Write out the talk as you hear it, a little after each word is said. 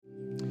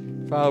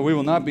Father, we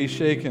will not be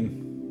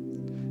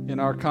shaken in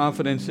our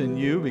confidence in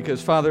you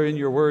because, Father, in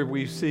your word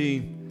we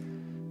see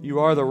you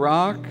are the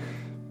rock,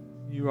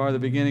 you are the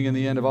beginning and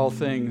the end of all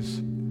things.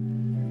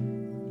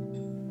 And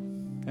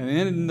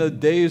in the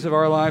days of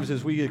our lives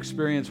as we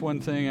experience one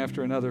thing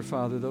after another,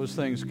 Father, those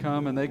things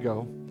come and they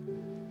go.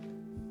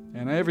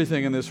 And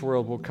everything in this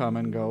world will come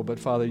and go. But,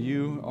 Father,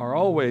 you are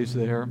always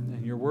there,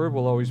 and your word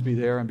will always be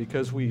there. And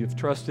because we have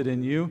trusted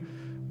in you,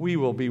 we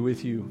will be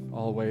with you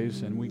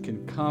always. And we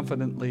can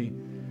confidently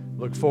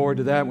look forward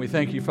to that. And we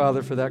thank you,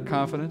 Father, for that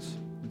confidence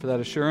and for that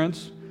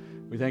assurance.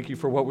 We thank you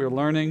for what we're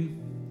learning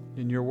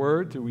in your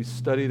word through we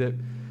study that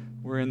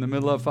we're in the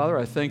middle of. Father,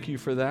 I thank you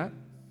for that.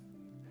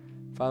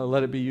 Father,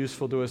 let it be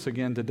useful to us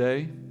again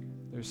today.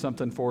 There's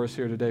something for us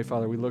here today,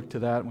 Father. We look to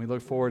that, and we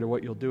look forward to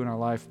what you'll do in our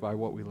life by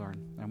what we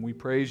learn. And we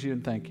praise you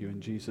and thank you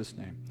in Jesus'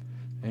 name.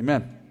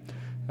 Amen.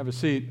 Have a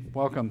seat.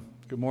 Welcome.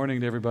 Good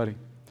morning to everybody.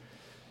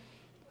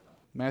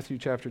 Matthew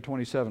chapter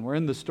 27. We're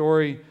in the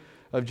story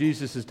of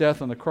Jesus'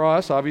 death on the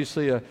cross.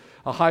 Obviously a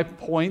high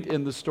point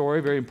in the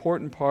story, very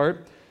important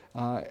part.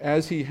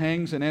 As he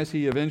hangs and as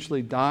he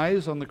eventually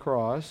dies on the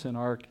cross in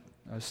our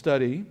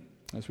study,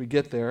 as we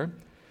get there,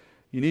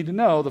 you need to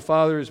know the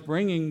Father is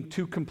bringing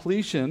to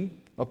completion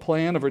a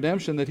plan of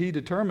redemption that he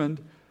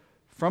determined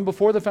from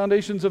before the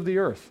foundations of the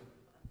earth,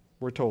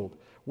 we're told,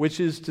 which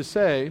is to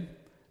say,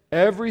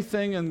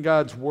 everything in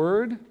God's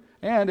Word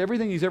and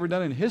everything he's ever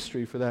done in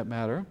history, for that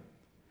matter,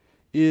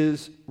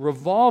 is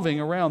revolving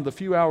around the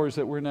few hours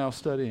that we're now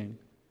studying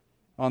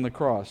on the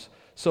cross.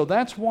 So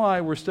that's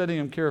why we're studying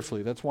them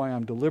carefully. That's why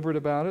I'm deliberate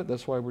about it.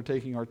 That's why we're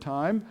taking our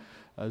time.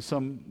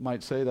 Some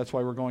might say that's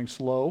why we're going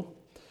slow.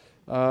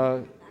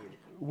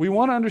 We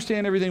want to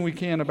understand everything we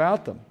can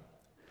about them.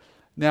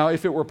 Now,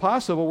 if it were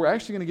possible, we're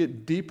actually going to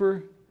get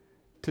deeper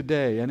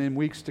today and in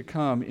weeks to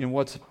come in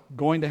what's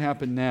going to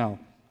happen now.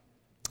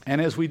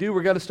 And as we do,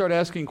 we've got to start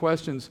asking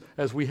questions,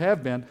 as we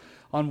have been,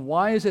 on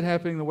why is it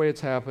happening the way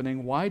it's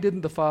happening? Why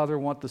didn't the Father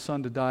want the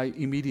Son to die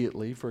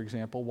immediately, for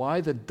example?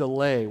 Why the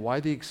delay? Why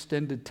the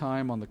extended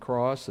time on the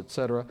cross,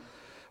 etc.?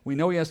 We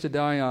know he has to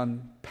die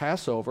on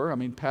Passover. I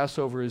mean,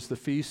 Passover is the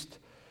feast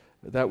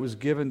that was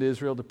given to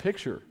Israel to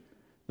picture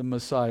the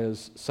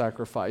Messiah's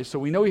sacrifice. So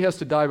we know he has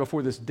to die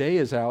before this day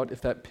is out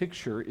if that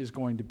picture is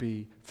going to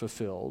be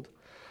fulfilled.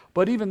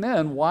 But even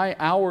then, why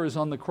hours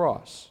on the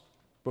cross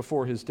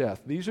before his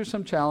death? These are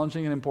some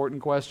challenging and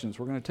important questions.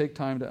 We're going to take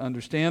time to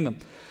understand them.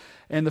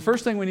 And the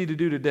first thing we need to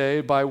do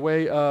today, by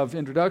way of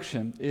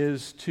introduction,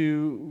 is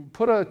to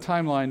put a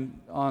timeline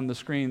on the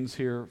screens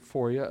here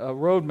for you, a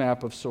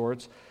roadmap of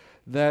sorts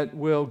that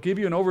will give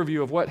you an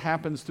overview of what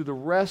happens through the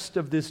rest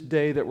of this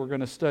day that we're going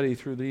to study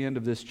through the end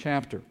of this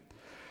chapter.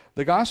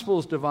 The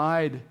Gospels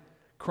divide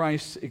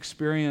Christ's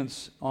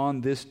experience on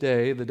this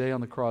day, the day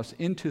on the cross,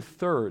 into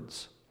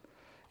thirds.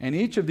 And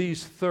each of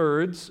these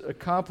thirds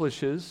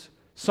accomplishes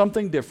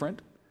something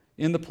different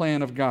in the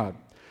plan of God.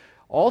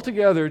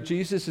 Altogether,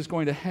 Jesus is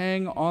going to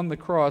hang on the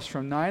cross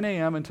from 9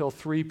 a.m. until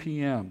 3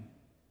 p.m.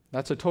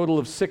 That's a total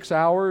of 6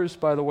 hours,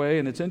 by the way,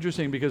 and it's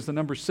interesting because the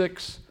number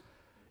 6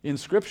 in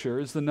Scripture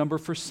is the number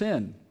for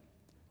sin,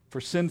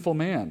 for sinful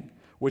man,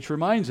 which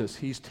reminds us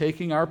he's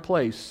taking our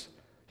place.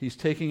 He's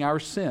taking our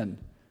sin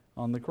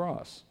on the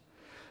cross.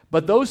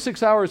 But those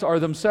 6 hours are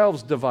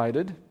themselves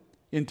divided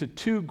into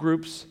two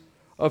groups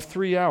of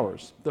 3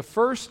 hours. The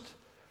first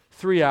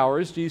 3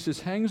 hours, Jesus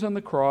hangs on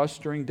the cross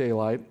during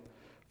daylight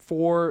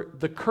for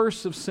the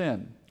curse of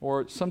sin,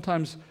 or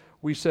sometimes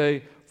we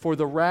say, for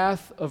the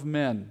wrath of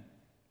men.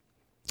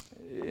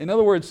 In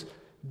other words,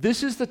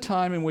 this is the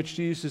time in which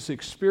Jesus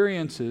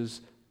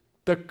experiences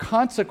the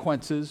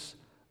consequences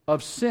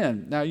of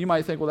sin. Now, you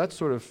might think, well, that's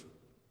sort of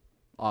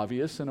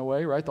obvious in a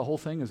way, right? The whole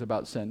thing is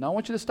about sin. Now, I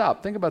want you to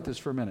stop. Think about this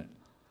for a minute.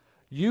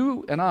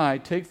 You and I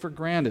take for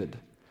granted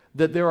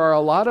that there are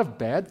a lot of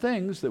bad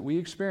things that we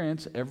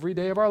experience every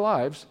day of our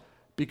lives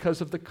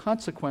because of the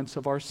consequence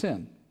of our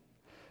sin.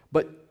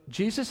 But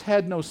Jesus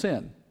had no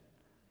sin.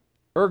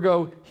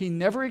 Ergo, he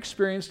never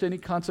experienced any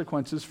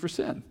consequences for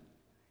sin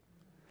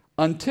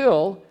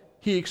until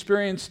he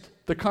experienced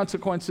the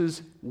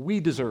consequences we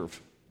deserve.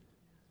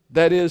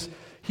 That is,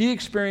 he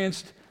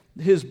experienced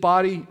his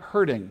body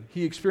hurting.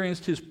 He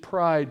experienced his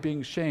pride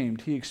being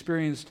shamed. He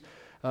experienced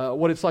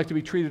what it's like to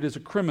be treated as a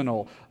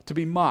criminal, to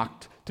be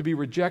mocked, to be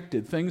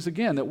rejected. Things,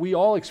 again, that we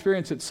all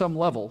experience at some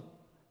level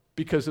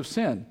because of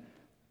sin.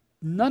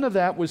 None of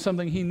that was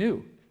something he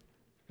knew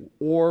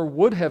or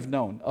would have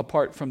known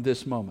apart from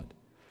this moment.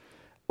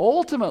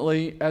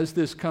 Ultimately, as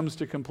this comes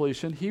to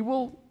completion, he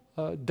will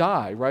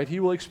die, right? He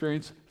will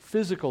experience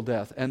physical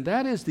death. And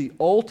that is the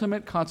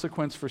ultimate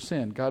consequence for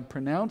sin. God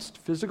pronounced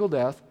physical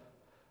death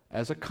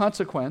as a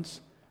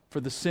consequence for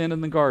the sin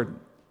in the garden.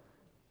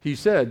 He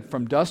said,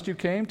 from dust you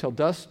came, till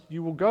dust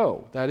you will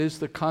go. That is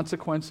the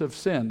consequence of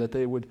sin, that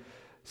they would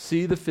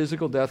see the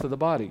physical death of the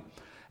body.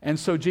 And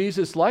so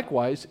Jesus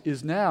likewise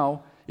is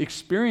now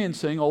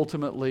experiencing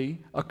ultimately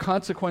a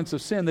consequence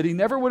of sin that he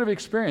never would have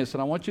experienced.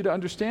 And I want you to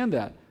understand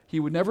that. He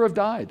would never have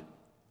died.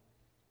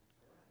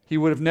 he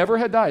would have never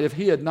had died. If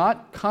he had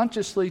not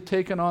consciously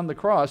taken on the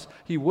cross,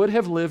 he would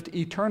have lived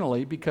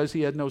eternally because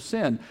he had no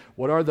sin.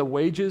 What are the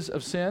wages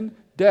of sin?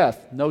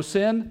 Death. No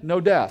sin,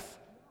 no death.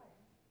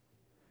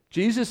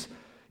 Jesus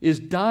is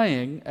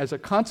dying as a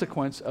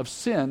consequence of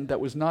sin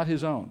that was not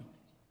his own.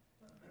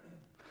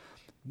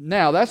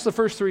 Now, that's the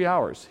first 3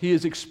 hours. He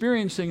is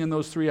experiencing in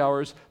those 3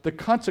 hours the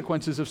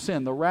consequences of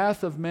sin, the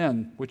wrath of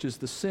men, which is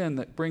the sin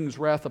that brings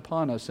wrath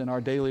upon us in our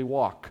daily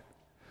walk.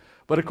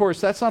 But of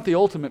course, that's not the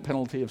ultimate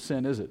penalty of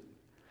sin, is it?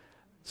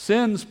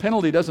 Sin's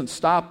penalty doesn't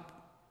stop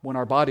when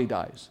our body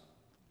dies.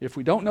 If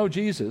we don't know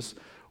Jesus,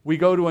 we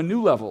go to a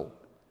new level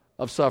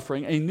of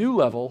suffering, a new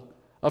level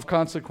of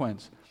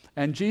consequence.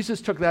 And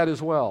Jesus took that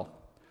as well.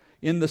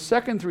 In the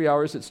second 3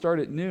 hours that start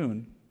at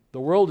noon, the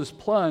world is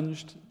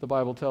plunged, the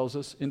Bible tells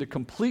us, into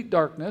complete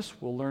darkness.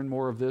 We'll learn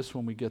more of this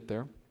when we get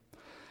there.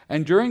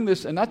 And during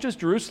this, and not just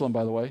Jerusalem,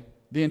 by the way,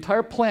 the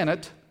entire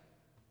planet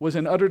was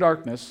in utter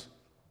darkness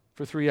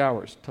for 3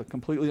 hours,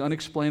 completely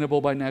unexplainable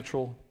by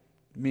natural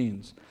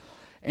means.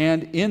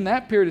 And in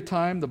that period of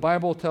time, the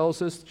Bible tells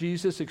us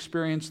Jesus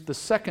experienced the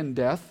second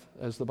death,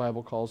 as the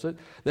Bible calls it.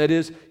 That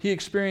is, he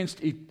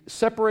experienced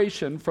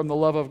separation from the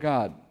love of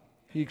God.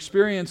 He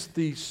experienced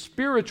the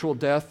spiritual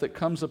death that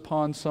comes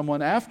upon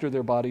someone after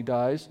their body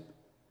dies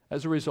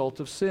as a result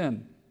of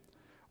sin.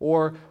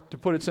 Or, to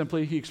put it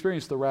simply, he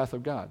experienced the wrath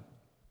of God.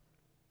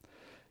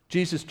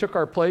 Jesus took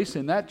our place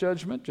in that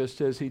judgment,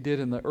 just as he did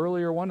in the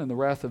earlier one, in the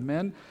wrath of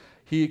men.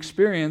 He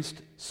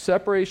experienced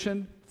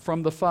separation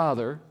from the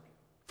Father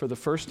for the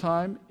first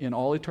time in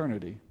all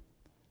eternity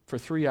for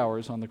 3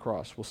 hours on the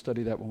cross. We'll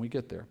study that when we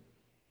get there.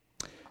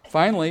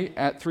 Finally,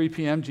 at 3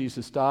 p.m.,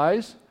 Jesus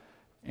dies,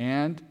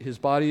 and his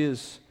body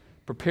is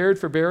prepared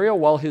for burial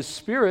while his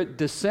spirit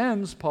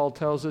descends, Paul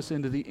tells us,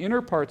 into the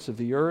inner parts of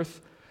the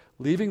earth,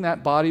 leaving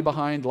that body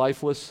behind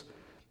lifeless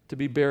to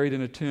be buried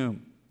in a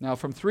tomb. Now,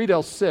 from 3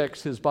 till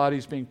 6, his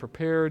body's being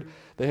prepared.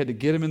 They had to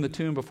get him in the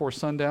tomb before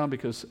sundown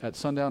because at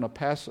sundown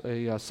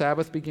a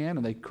Sabbath began,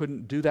 and they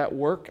couldn't do that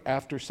work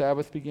after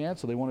Sabbath began,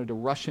 so they wanted to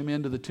rush him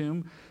into the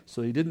tomb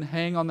so he didn't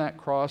hang on that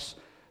cross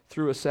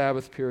through a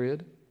Sabbath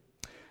period.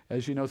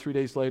 As you know, 3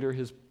 days later,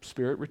 his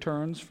spirit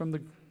returns from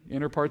the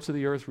inner parts of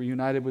the earth,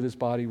 reunited with his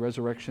body,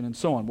 resurrection, and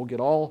so on. We'll get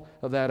all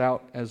of that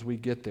out as we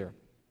get there.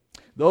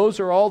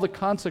 Those are all the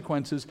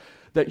consequences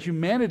that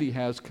humanity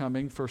has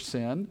coming for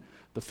sin.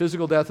 The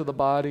physical death of the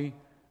body,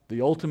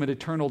 the ultimate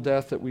eternal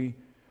death that we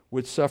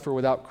would suffer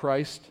without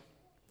Christ.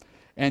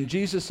 And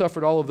Jesus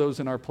suffered all of those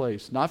in our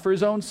place. Not for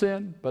his own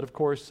sin, but of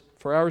course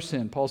for our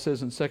sin. Paul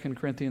says in 2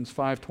 Corinthians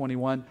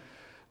 5:21,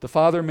 the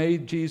Father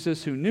made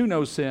Jesus, who knew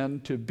no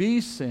sin, to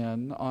be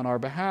sin on our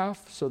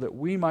behalf so that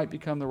we might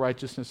become the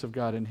righteousness of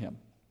God in him.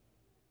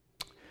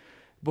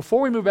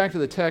 Before we move back to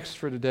the text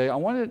for today, I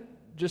want to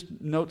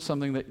just note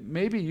something that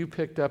maybe you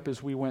picked up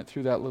as we went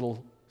through that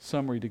little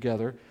summary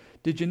together.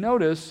 Did you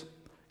notice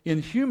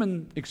in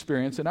human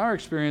experience, in our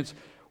experience,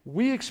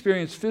 we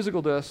experience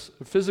physical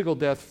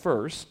death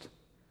first,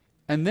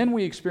 and then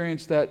we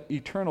experience that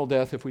eternal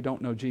death if we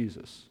don't know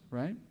Jesus,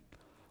 right?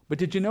 But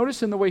did you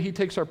notice in the way he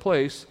takes our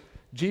place,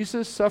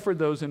 Jesus suffered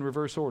those in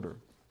reverse order.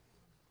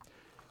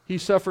 He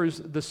suffers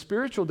the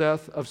spiritual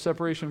death of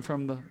separation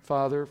from the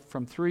Father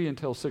from 3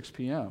 until 6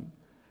 p.m.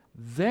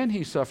 Then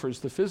he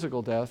suffers the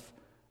physical death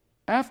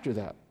after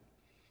that.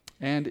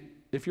 And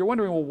if you're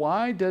wondering, well,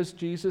 why does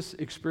Jesus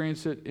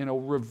experience it in a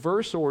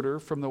reverse order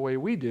from the way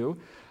we do?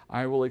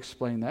 I will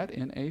explain that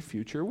in a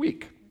future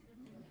week.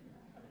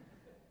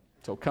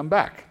 So come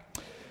back.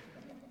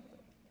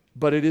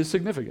 But it is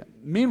significant.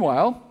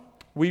 Meanwhile,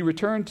 we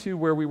return to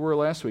where we were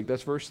last week.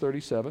 That's verse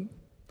 37.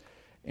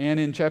 And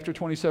in chapter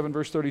 27,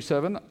 verse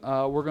 37,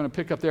 we're going to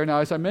pick up there. Now,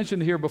 as I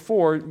mentioned here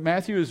before,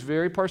 Matthew is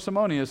very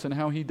parsimonious in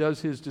how he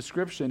does his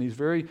description. He's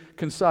very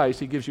concise.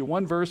 He gives you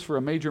one verse for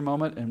a major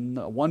moment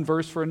and one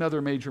verse for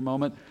another major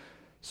moment.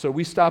 So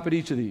we stop at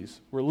each of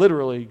these. We're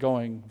literally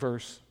going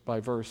verse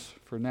by verse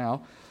for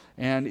now.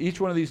 And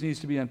each one of these needs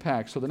to be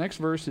unpacked. So the next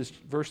verse is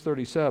verse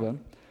 37.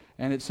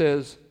 And it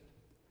says,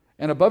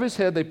 and above his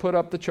head they put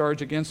up the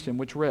charge against him,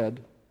 which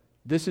read,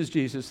 this is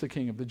Jesus, the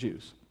King of the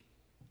Jews.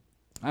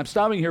 I'm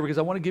stopping here because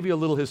I want to give you a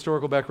little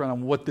historical background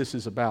on what this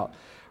is about.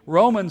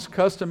 Romans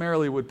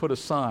customarily would put a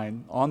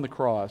sign on the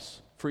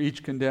cross for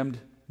each condemned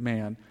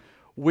man,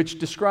 which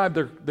described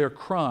their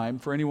crime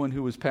for anyone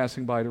who was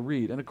passing by to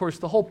read. And of course,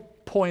 the whole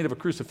point of a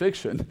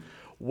crucifixion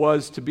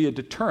was to be a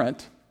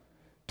deterrent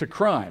to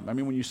crime. I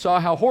mean, when you saw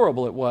how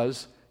horrible it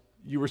was,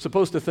 you were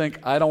supposed to think,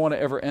 I don't want to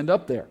ever end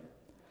up there.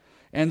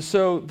 And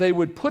so they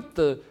would put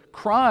the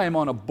crime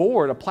on a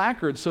board, a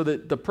placard, so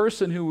that the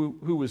person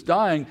who was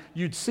dying,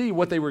 you'd see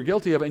what they were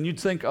guilty of, and you'd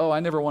think, oh, I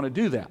never want to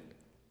do that.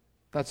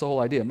 That's the whole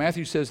idea.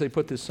 Matthew says they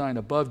put this sign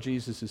above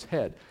Jesus'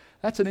 head.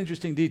 That's an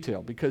interesting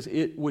detail, because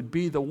it would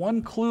be the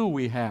one clue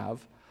we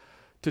have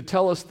to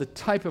tell us the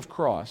type of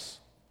cross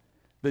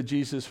that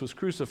Jesus was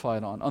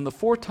crucified on. On the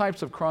 4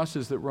 types of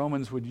crosses that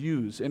Romans would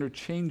use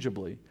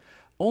interchangeably,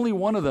 only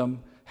one of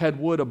them had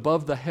wood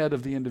above the head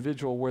of the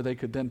individual where they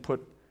could then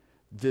put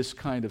this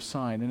kind of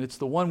sign. And it's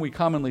the one we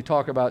commonly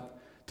talk about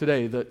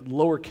today, the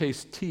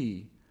lowercase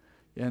t,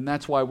 And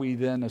that's why we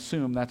then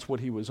assume that's what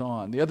he was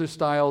on. The other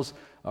styles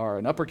are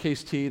an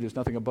uppercase T, there's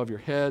nothing above your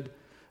head.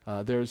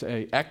 There's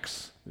a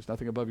X, there's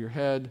nothing above your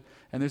head.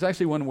 And there's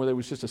actually one where there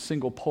was just a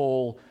single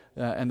pole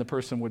and the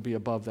person would be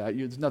above that.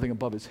 There's nothing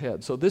above his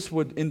head. So this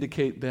would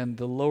indicate then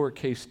the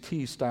lowercase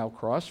T style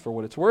cross for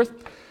what it's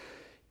worth.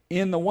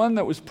 In the one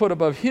that was put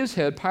above his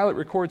head, Pilate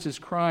records his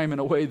crime in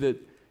a way that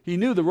he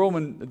knew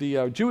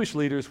the Jewish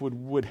leaders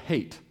would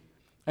hate.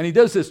 And he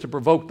does this to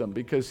provoke them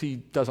because he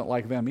doesn't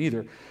like them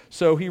either.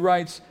 So he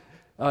writes,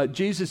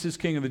 Jesus is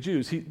King of the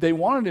Jews. They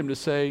wanted him to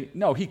say,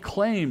 no, he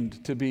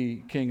claimed to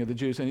be King of the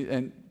Jews.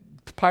 And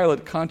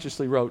Pilate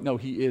consciously wrote, no,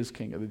 he is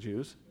King of the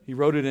Jews. He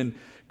wrote it in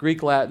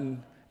Greek,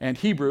 Latin, and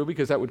Hebrew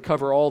because that would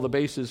cover all the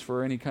bases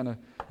for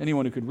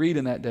anyone who could read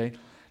in that day.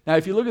 Now,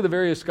 if you look at the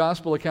various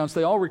gospel accounts,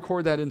 they all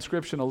record that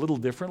inscription a little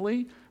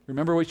differently.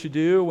 Remember what you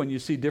do when you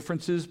see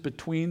differences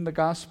between the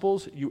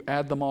gospels? You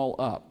add them all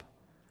up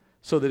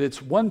so that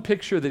it's one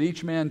picture that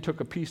each man took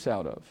a piece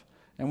out of.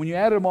 And when you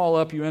add them all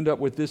up, you end up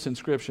with this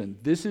inscription.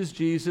 This is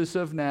Jesus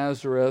of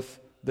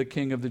Nazareth, the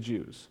King of the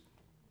Jews.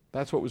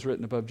 That's what was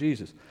written above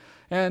Jesus.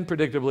 And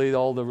predictably,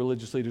 all the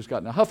religious leaders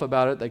got in a huff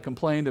about it. They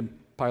complained, and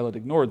Pilate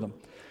ignored them.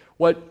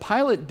 What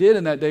Pilate did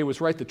in that day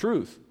was write the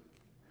truth.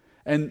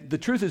 And the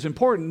truth is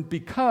important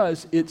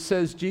because it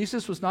says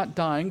Jesus was not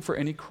dying for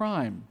any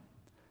crime.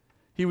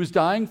 He was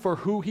dying for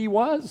who he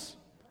was.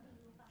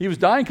 He was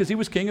dying because he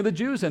was King of the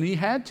Jews, and he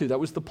had to. That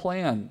was the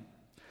plan.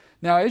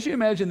 Now, as you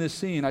imagine this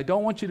scene, I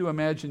don't want you to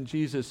imagine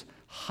Jesus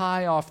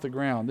high off the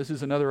ground. This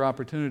is another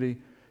opportunity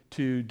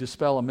to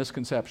dispel a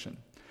misconception.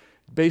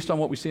 Based on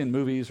what we see in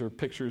movies or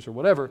pictures or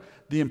whatever,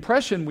 the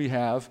impression we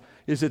have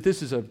is that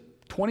this is a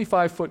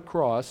 25-foot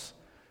cross,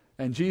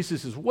 and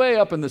Jesus is way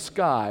up in the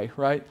sky,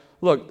 right?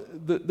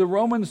 Look, the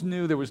Romans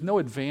knew there was no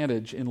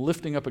advantage in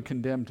lifting up a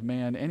condemned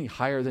man any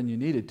higher than you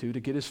needed to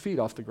get his feet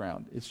off the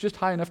ground. It's just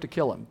high enough to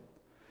kill him.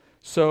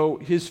 So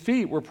his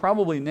feet were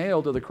probably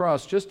nailed to the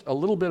cross just a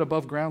little bit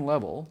above ground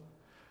level.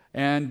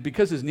 And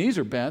because his knees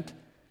are bent,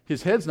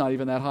 his head's not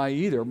even that high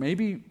either.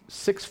 Maybe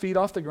 6 feet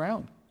off the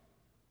ground.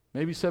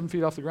 Maybe 7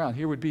 feet off the ground.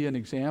 Here would be an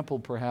example,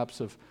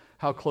 perhaps, of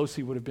how close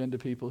he would have been to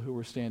people who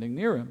were standing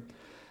near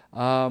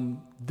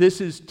him.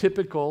 This is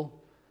typical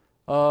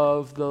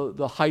of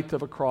the height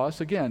of a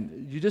cross.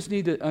 Again, you just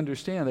need to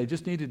understand, they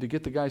just needed to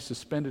get the guy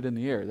suspended in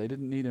the air. They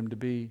didn't need him to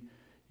be,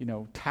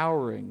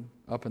 towering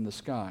up in the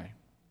sky.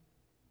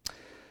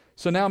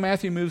 So now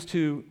Matthew moves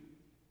to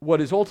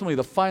what is ultimately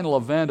the final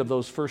event of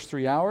those first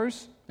 3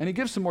 hours, and he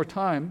gives some more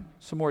time,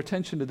 some more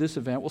attention to this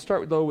event. We'll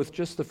start, though, with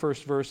just the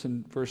first verse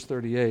in verse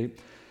 38.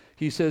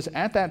 He says,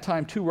 at that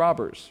time 2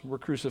 robbers were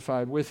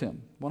crucified with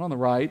him, one on the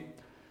right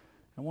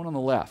and one on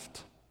the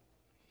left.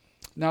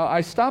 Now,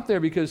 I stop there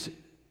because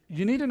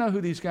you need to know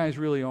who these guys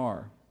really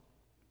are.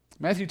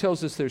 Matthew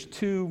tells us there's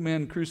 2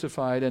 men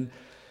crucified, and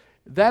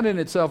that in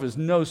itself is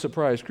no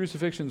surprise.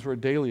 Crucifixions were a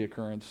daily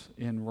occurrence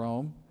in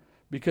Rome.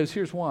 Because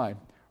here's why.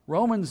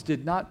 Romans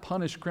did not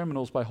punish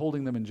criminals by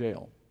holding them in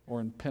jail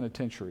or in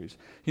penitentiaries.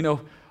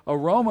 A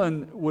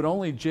Roman would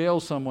only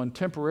jail someone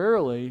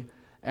temporarily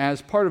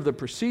as part of the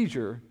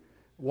procedure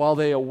while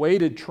they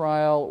awaited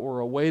trial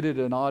or awaited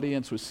an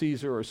audience with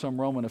Caesar or some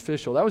Roman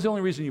official. That was the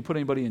only reason you put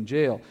anybody in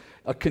jail.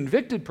 A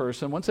convicted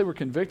person, once they were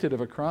convicted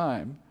of a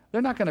crime,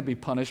 they're not going to be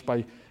punished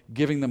by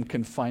giving them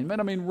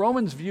confinement.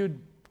 Romans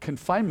viewed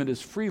confinement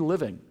as free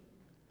living.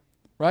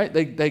 Right?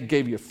 They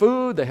gave you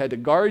food, they had to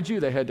guard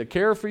you, they had to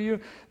care for you.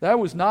 That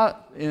was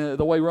not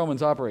the way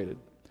Romans operated.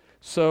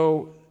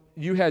 So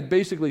you had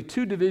basically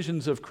 2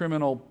 divisions of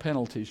criminal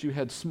penalties. You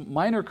had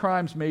minor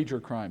crimes, major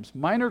crimes.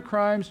 Minor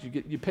crimes,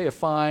 you pay a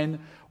fine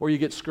or you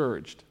get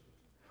scourged.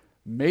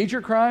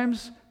 Major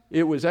crimes,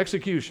 it was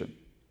execution,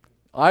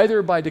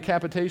 either by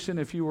decapitation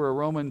if you were a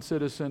Roman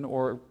citizen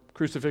or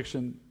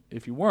crucifixion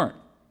if you weren't.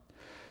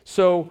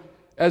 So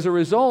as a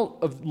result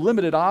of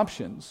limited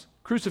options,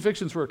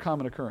 crucifixions were a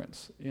common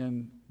occurrence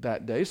in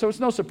that day. So it's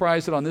no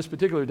surprise that on this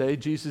particular day,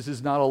 Jesus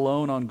is not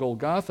alone on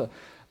Golgotha.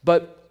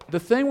 But the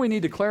thing we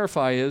need to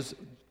clarify is,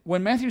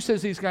 when Matthew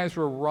says these guys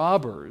were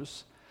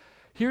robbers,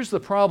 here's the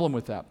problem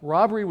with that.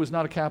 Robbery was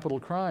not a capital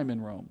crime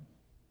in Rome.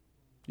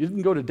 You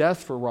didn't go to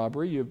death for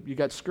robbery. You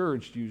got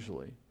scourged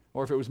usually.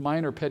 Or if it was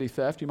minor petty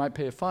theft, you might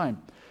pay a fine.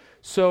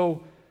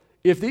 So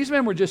if these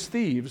men were just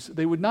thieves,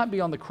 they would not be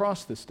on the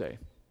cross this day.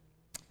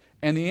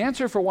 And the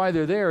answer for why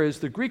they're there is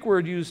the Greek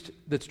word used,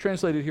 that's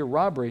translated here,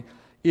 robbery,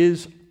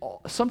 is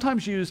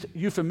sometimes used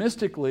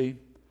euphemistically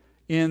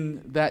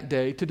in that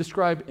day to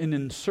describe an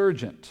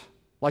insurgent,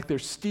 like they're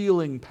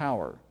stealing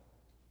power.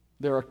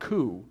 They're a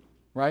coup,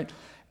 right?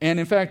 And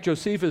in fact,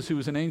 Josephus, who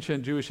was an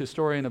ancient Jewish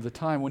historian of the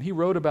time, when he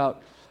wrote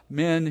about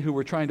men who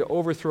were trying to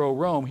overthrow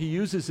Rome, he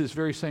uses this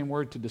very same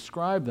word to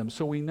describe them.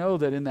 So we know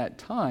that in that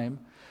time,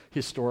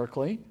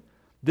 historically,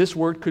 this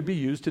word could be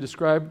used to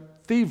describe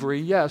thievery,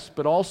 yes,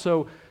 but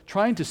also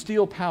trying to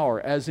steal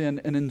power, as in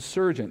an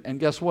insurgent. And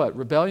guess what?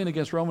 Rebellion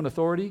against Roman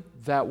authority,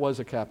 that was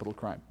a capital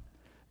crime.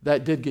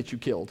 That did get you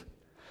killed.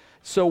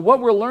 So what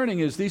we're learning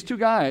is these 2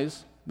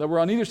 guys that were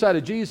on either side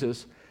of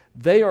Jesus,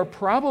 they are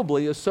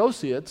probably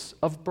associates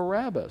of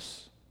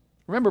Barabbas.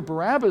 Remember,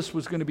 Barabbas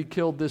was going to be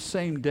killed this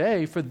same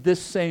day for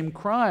this same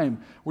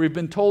crime. We've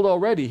been told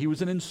already he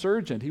was an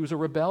insurgent. He was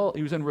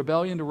in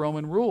rebellion to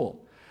Roman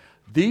rule.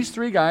 These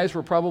three guys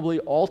were probably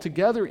all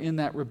together in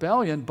that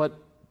rebellion, but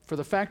for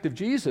the fact of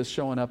Jesus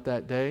showing up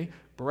that day,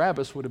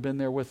 Barabbas would have been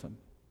there with him.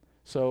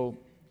 So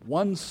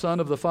one son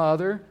of the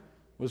Father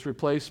was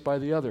replaced by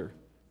the other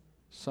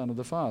son of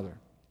the Father.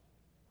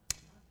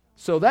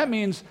 So that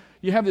means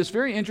you have this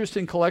very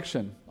interesting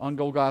collection on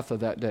Golgotha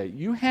that day.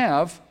 You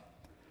have,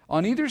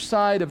 on either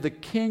side of the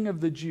king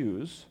of the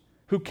Jews,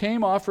 who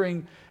came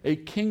offering a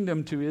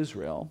kingdom to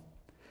Israel,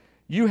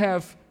 you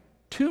have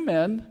two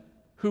men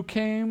who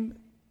came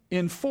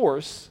in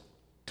force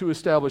to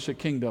establish a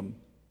kingdom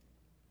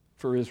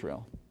for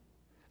Israel.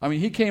 I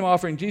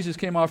mean, Jesus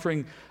came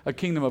offering a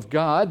kingdom of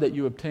God that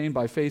you obtain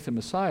by faith in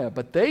Messiah,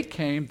 but they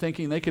came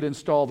thinking they could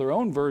install their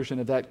own version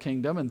of that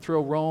kingdom and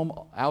throw Rome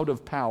out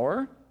of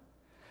power.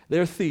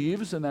 They're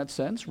thieves in that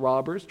sense,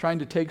 robbers, trying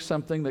to take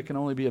something that can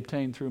only be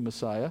obtained through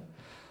Messiah.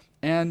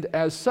 And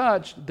as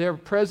such, their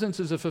presence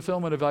is a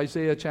fulfillment of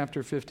Isaiah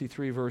chapter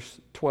 53, verse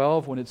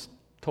 12, when it's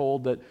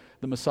told that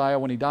the Messiah,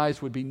 when he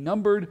dies, would be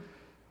numbered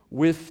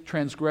with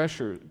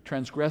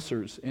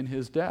transgressors in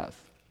his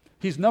death.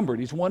 He's numbered.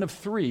 He's one of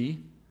three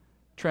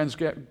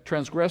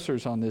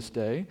transgressors on this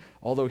day,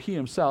 although he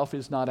himself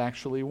is not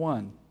actually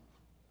one.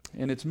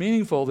 And it's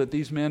meaningful that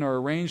these men are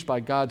arranged by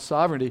God's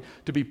sovereignty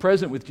to be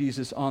present with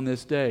Jesus on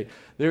this day.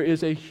 There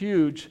is a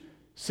huge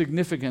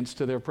significance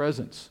to their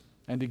presence.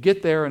 And to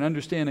get there and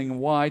understanding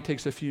why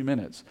takes a few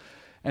minutes.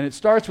 And it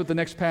starts with the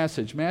next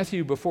passage.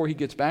 Matthew, before he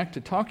gets back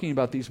to talking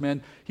about these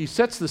men, he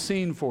sets the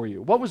scene for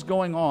you. What was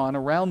going on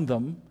around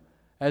them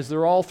as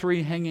they're all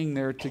three hanging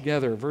there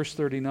together? Verse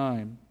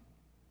 39.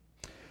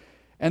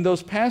 And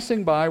those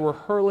passing by were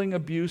hurling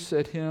abuse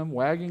at him,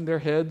 wagging their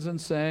heads and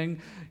saying,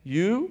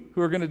 "You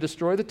who are going to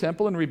destroy the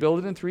temple and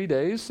rebuild it in 3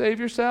 days, save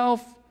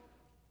yourself.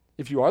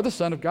 If you are the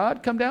Son of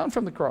God, come down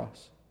from the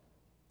cross."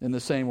 In the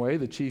same way,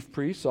 the chief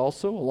priests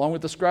also, along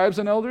with the scribes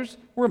and elders,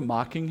 were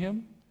mocking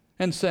him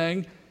and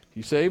saying,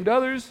 "He saved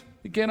others,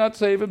 he cannot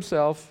save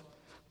himself.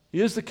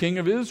 He is the King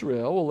of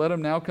Israel. Well, let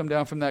him now come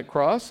down from that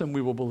cross and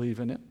we will believe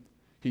in it.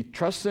 He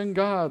trusts in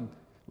God.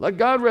 Let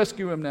God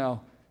rescue him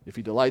now, if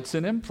he delights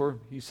in him, for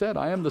he said,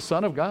 'I am the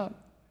Son of God.'"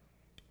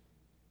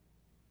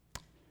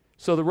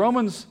 So the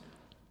Romans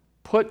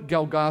put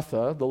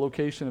Golgotha, the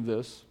location of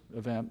this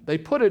event, they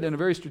put it in a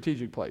very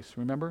strategic place.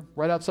 Remember?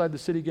 Right outside the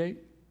city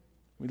gate.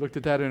 We looked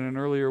at that in an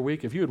earlier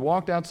week. If you had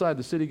walked outside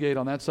the city gate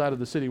on that side of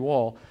the city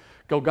wall,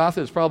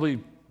 Golgotha is probably,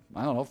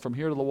 from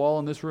here to the wall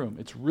in this room.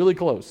 It's really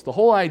close. The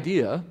whole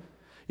idea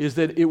is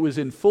that it was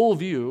in full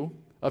view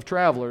of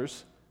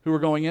travelers who were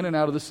going in and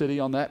out of the city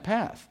on that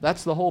path.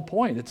 That's the whole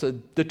point. It's a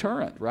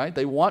deterrent, right?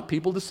 They want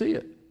people to see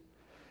it.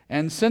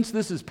 And since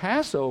this is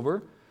Passover,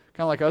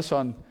 kind of like us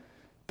on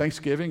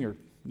Thanksgiving or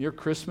near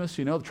Christmas,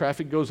 the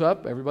traffic goes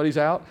up, everybody's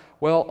out.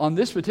 Well, on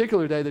this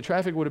particular day, the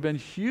traffic would have been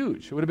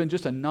huge. It would have been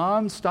just a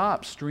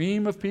non-stop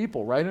stream of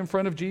people right in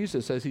front of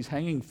Jesus as he's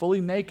hanging fully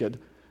naked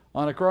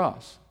on a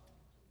cross,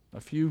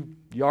 a few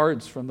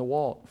yards from the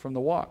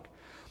walk.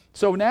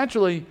 So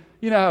naturally,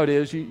 you know how it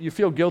is. You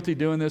feel guilty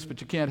doing this,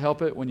 but you can't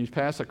help it when you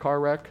pass a car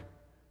wreck.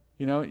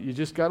 You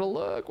just got to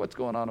look what's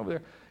going on over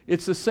there.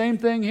 It's the same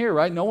thing here,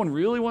 right? No one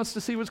really wants to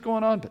see what's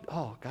going on, but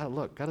got to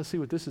look, got to see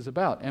what this is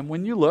about. And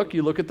when you look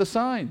at the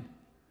sign.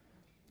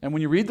 And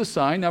when you read the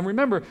sign, now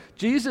remember,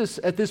 Jesus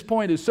at this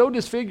point is so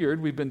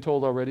disfigured, we've been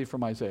told already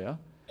from Isaiah,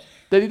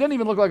 that he doesn't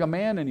even look like a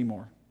man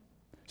anymore.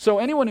 So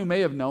anyone who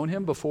may have known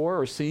him before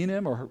or seen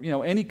him or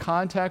any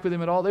contact with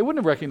him at all, they wouldn't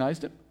have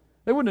recognized him.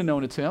 They wouldn't have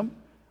known it's him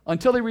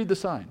until they read the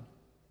sign.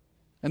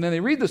 And then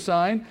they read the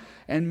sign,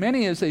 and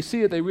many, as they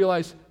see it, they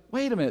realize,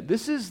 wait a minute,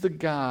 this is the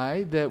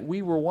guy that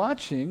we were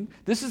watching.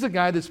 This is the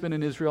guy that's been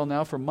in Israel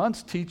now for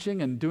months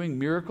teaching and doing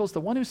miracles,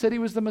 the one who said he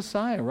was the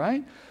Messiah,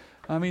 right?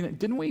 I mean,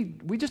 didn't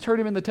we just heard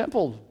him in the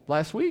temple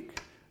last week?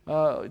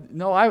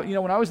 When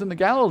I was in the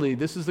Galilee,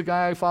 this is the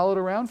guy I followed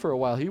around for a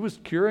while. He was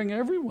curing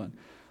everyone.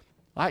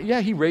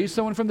 He raised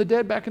someone from the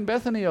dead back in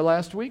Bethany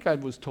last week, I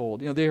was told.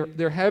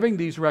 They're having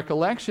these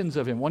recollections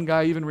of him. One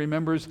guy even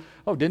remembers,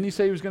 didn't he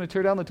say he was going to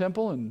tear down the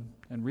temple and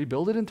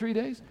rebuild it in 3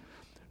 days?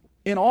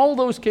 In all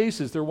those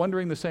cases, they're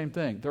wondering the same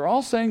thing. They're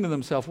all saying to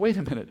themselves, wait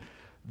a minute,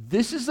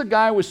 this is the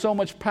guy with so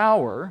much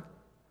power.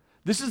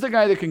 This is the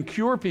guy that can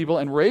cure people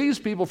and raise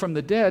people from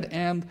the dead,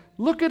 and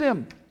look at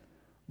him.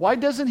 Why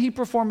doesn't he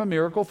perform a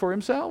miracle for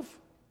himself?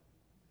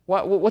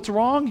 What's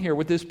wrong here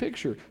with this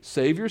picture?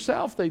 Save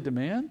yourself, they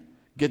demand.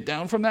 Get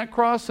down from that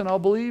cross and I'll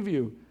believe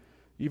you.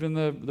 Even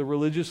the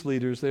religious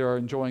leaders, they are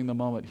enjoying the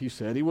moment. He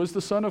said he was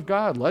the Son of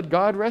God. Let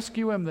God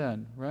rescue him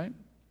then, right?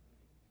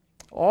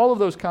 All of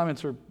those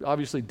comments are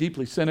obviously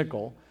deeply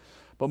cynical,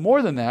 but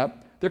more than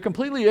that, they're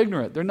completely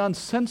ignorant. They're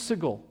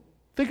nonsensical.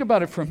 Think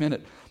about it for a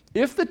minute.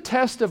 If the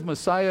test of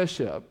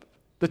messiahship,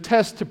 the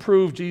test to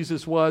prove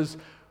Jesus was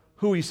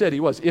who he said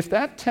he was, if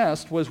that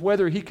test was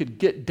whether he could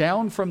get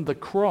down from the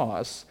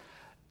cross,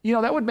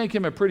 that would make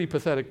him a pretty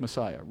pathetic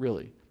Messiah,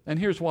 really. And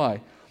here's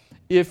why.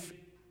 If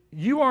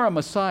you are a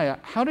Messiah,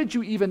 how did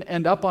you even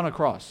end up on a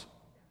cross?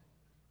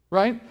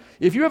 right?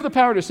 If you have the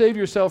power to save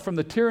yourself from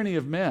the tyranny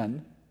of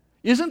men,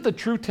 isn't the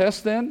true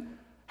test then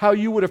how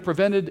you would have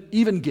prevented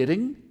even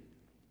getting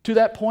to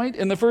that point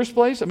in the first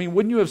place? I mean,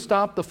 wouldn't you have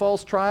stopped the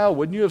false trial?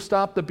 Wouldn't you have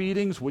stopped the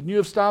beatings? Wouldn't you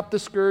have stopped the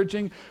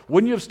scourging?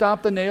 Wouldn't you have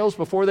stopped the nails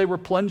before they were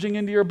plunging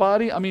into your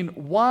body? I mean,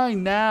 why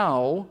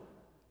now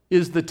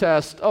is the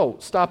test,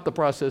 stop the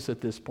process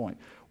at this point?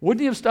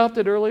 Wouldn't you have stopped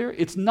it earlier?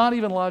 It's not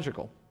even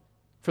logical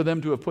for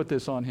them to have put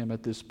this on him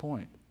at this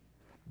point.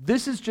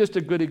 This is just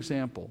a good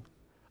example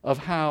of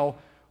how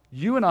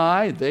you and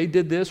I, they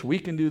did this, we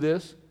can do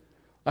this,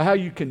 how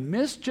you can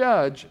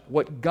misjudge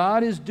what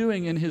God is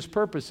doing in his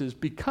purposes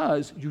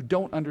because you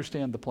don't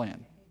understand the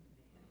plan.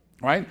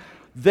 Right?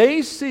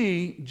 They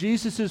see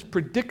Jesus'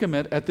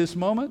 predicament at this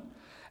moment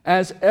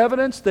as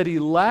evidence that he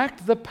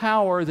lacked the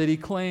power that he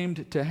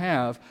claimed to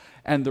have.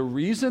 And the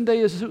reason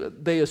they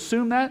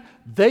assume that,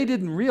 they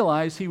didn't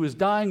realize he was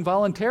dying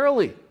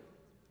voluntarily.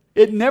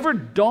 It never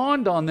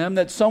dawned on them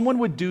that someone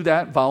would do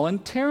that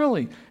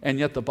voluntarily. And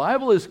yet the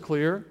Bible is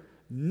clear,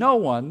 no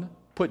one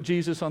put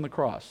Jesus on the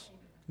cross.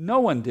 No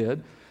one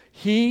did.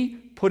 He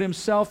put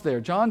himself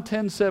there. John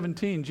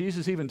 10:17,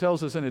 Jesus even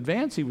tells us in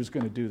advance he was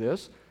going to do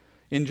this.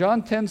 In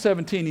John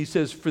 10:17, he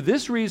says, "For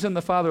this reason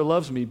the Father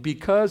loves me,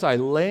 because I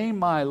lay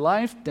my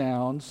life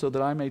down so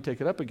that I may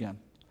take it up again.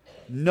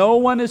 No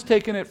one has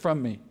taken it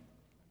from me,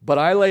 but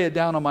I lay it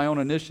down on my own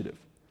initiative.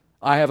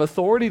 I have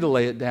authority to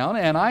lay it down,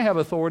 and I have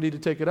authority to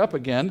take it up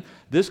again.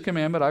 This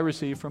commandment I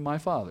received from my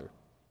Father."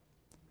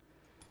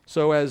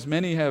 So as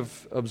many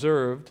have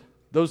observed,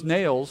 those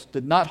nails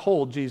did not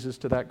hold Jesus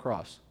to that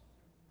cross.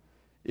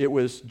 It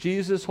was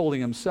Jesus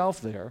holding himself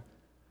there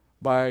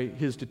by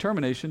his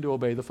determination to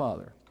obey the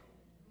Father.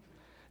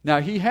 Now,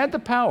 he had the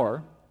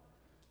power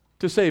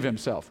to save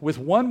himself. With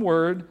one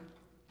word,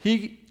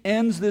 he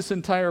ends this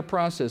entire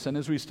process. And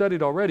as we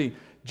studied already,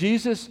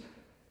 Jesus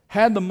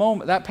had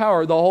that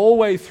power the whole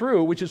way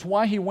through, which is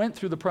why he went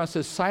through the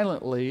process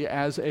silently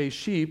as a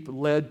sheep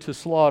led to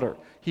slaughter.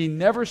 He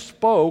never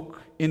spoke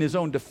in his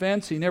own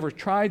defense. He never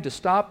tried to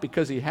stop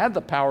because he had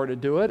the power to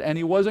do it and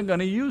he wasn't going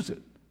to use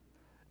it.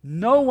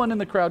 No one in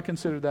the crowd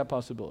considered that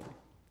possibility.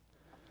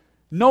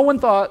 No one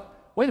thought,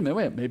 wait a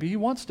minute, maybe he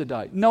wants to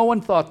die. No one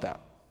thought that.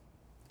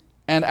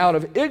 And out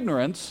of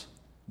ignorance,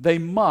 they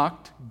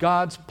mocked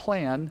God's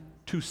plan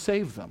to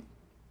save them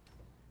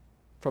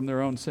from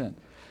their own sin.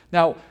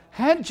 Now,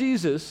 had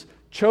Jesus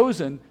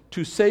chosen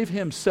to save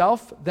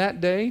himself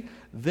that day,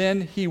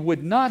 then he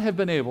would not have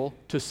been able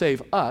to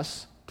save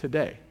us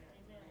today.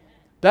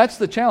 That's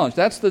the challenge.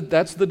 That's the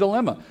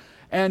dilemma.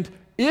 And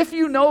if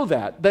you know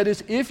that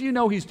is, if you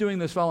know he's doing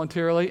this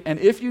voluntarily, and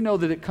if you know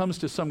that it comes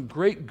to some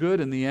great good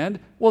in the end,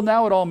 well,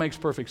 now it all makes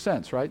perfect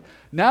sense, right?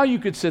 Now you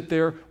could sit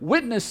there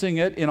witnessing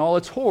it in all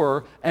its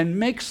horror and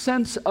make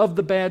sense of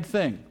the bad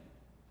thing.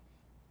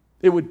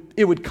 It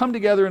would come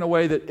together in a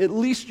way that at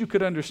least you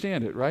could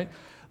understand it, right?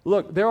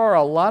 Look, there are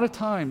a lot of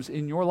times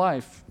in your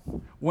life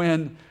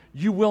when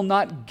you will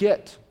not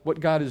get what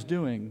God is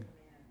doing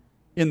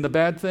in the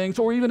bad things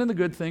or even in the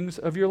good things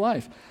of your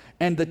life.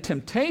 And the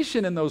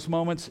temptation in those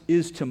moments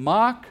is to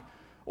mock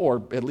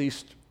or at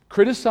least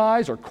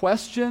criticize or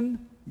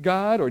question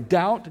God or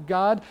doubt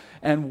God.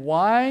 And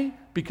why?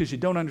 Because you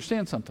don't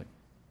understand something.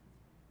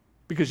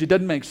 Because it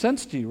doesn't make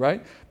sense to you,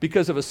 right?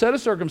 Because of a set of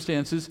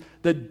circumstances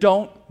that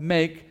don't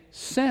make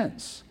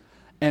sense.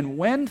 And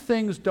when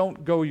things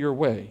don't go your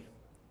way,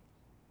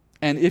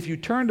 and if you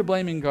turn to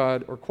blaming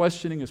God or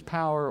questioning his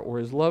power or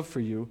his love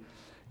for you,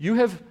 you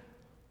have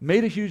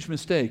made a huge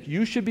mistake.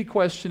 You should be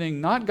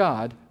questioning not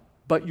God,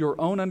 but your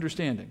own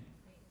understanding.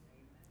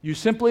 You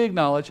simply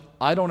acknowledge,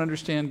 I don't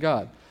understand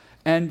God.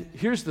 And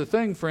here's the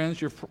thing,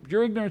 friends,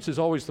 your ignorance is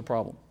always the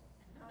problem.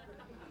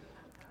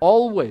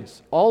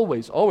 Always,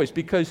 always, always,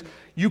 because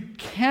you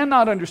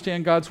cannot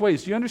understand God's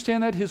ways. Do you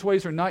understand that? His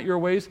ways are not your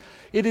ways.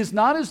 It is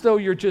not as though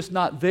you're just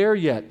not there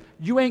yet.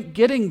 You ain't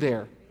getting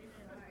there.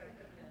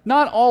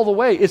 Not all the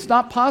way. It's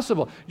not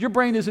possible. Your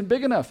brain isn't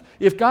big enough.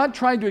 If God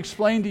tried to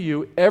explain to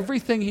you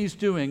everything he's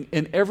doing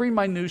in every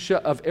minutia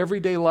of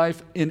everyday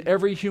life, in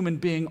every human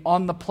being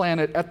on the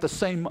planet at the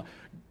same,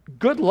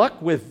 good luck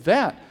with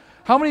that.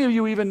 How many of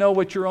you even know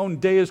what your own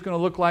day is going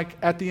to look like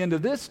at the end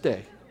of this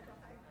day?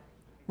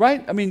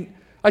 Right? I mean,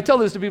 I tell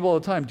this to people all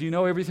the time. Do you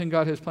know everything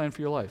God has planned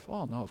for your life?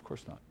 Oh, no, of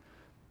course not.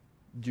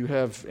 Do you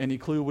have any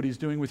clue what he's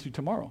doing with you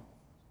tomorrow?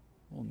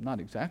 Well, not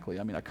exactly.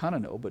 I mean, I kind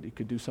of know, but he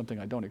could do something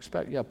I don't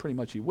expect. Yeah, pretty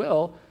much he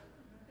will.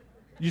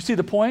 You see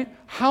the point?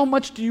 How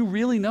much do you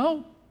really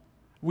know?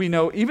 We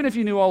know, even if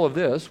you knew all of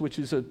this, which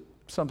is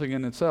something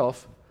in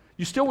itself,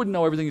 you still wouldn't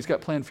know everything he's got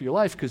planned for your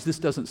life because this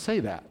doesn't say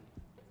that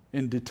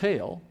in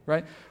detail,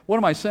 right? What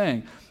am I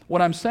saying?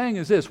 What I'm saying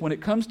is this. When it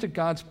comes to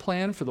God's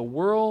plan for the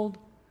world,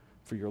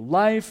 for your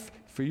life,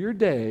 for your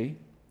day,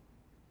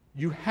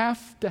 you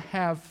have to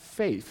have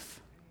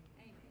faith.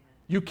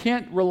 You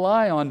can't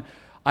rely on,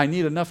 I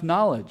need enough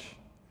knowledge.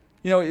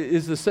 You know,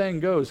 as the saying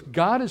goes,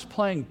 God is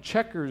playing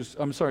chess.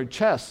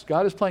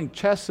 God is playing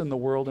chess in the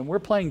world, and we're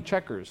playing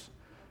checkers.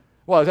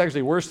 Well, it's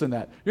actually worse than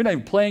that. You're not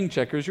even playing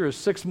checkers. You're a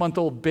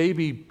 6-month-old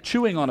baby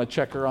chewing on a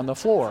checker on the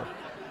floor.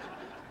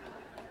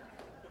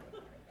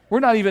 We're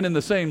not even in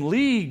the same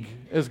league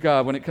as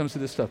God when it comes to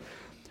this stuff.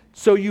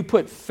 So you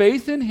put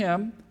faith in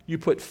Him, you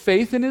put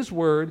faith in His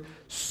Word,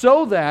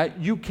 so that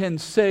you can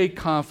say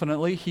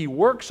confidently, He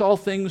works all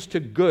things to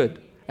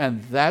good,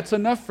 and that's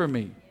enough for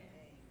me.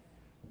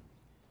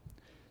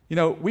 You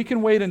know, we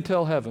can wait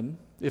until heaven,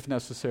 if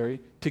necessary,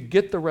 to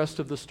get the rest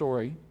of the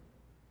story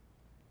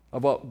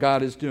of what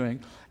God is doing.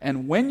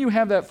 And when you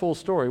have that full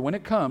story, when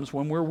it comes,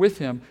 when we're with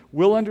Him,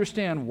 we'll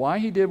understand why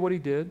He did what He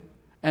did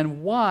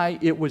and why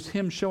it was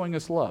Him showing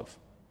us love.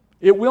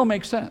 It will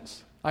make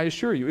sense. I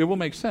assure you, it will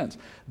make sense.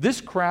 This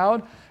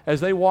crowd,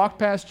 as they walked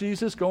past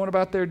Jesus going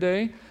about their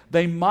day,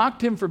 they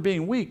mocked Him for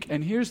being weak.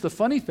 And here's the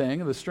funny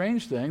thing, the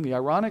strange thing, the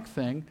ironic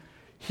thing.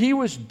 He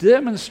was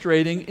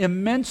demonstrating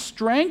immense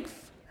strength.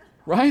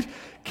 Right?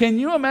 Can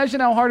you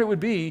imagine how hard it would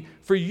be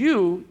for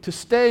you to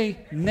stay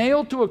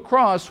nailed to a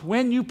cross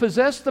when you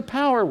possess the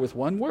power, with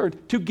one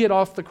word, to get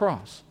off the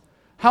cross?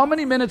 How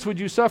many minutes would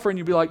you suffer and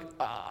you'd be like,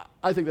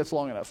 I think that's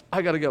long enough.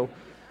 I got to go.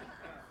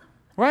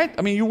 Right?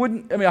 I mean, you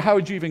wouldn't, how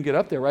would you even get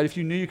up there, right, if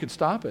you knew you could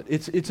stop it?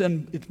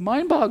 It's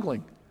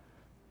mind-boggling.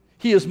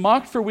 He is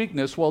mocked for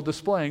weakness while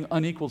displaying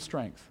unequaled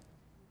strength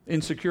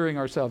in securing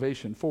our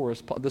salvation for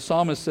us. The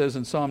psalmist says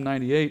in Psalm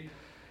 98,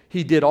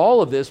 He did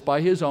all of this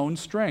by His own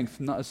strength.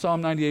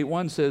 Psalm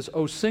 98:1 says,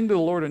 "Oh, sing to the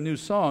Lord a new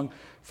song,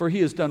 for He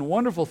has done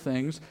wonderful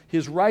things.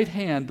 His right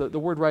hand," the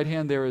word right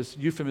hand there is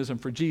euphemism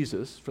for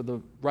Jesus, for the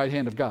right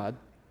hand of God.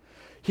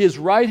 "His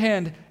right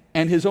hand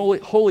and His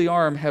holy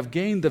arm have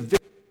gained the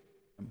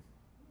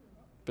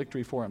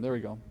victory for Him." There we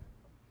go.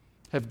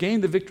 Have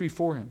gained the victory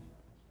for Him.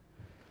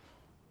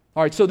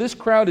 All right, so this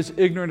crowd is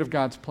ignorant of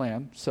God's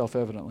plan,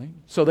 self-evidently.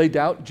 So they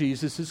doubt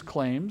Jesus'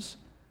 claims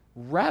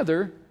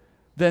rather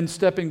than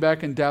stepping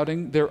back and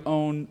doubting their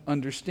own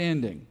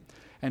understanding.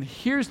 And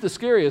here's the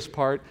scariest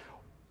part.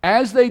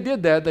 As they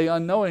did that, they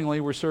unknowingly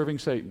were serving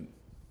Satan.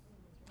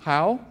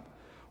 How?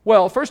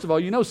 Well, first of all,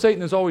 you know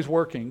Satan is always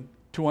working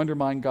to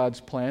undermine God's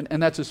plan,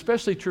 and that's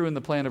especially true in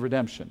the plan of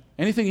redemption.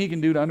 Anything he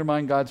can do to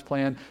undermine God's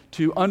plan,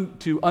 to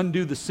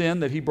undo the sin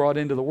that He brought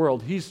into the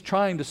world, he's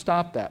trying to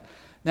stop that.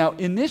 Now,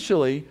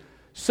 initially,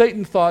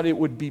 Satan thought it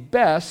would be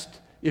best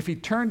if he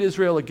turned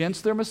Israel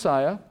against their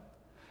Messiah,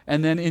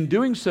 and then in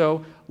doing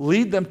so,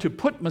 lead them to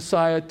put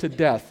Messiah to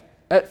death.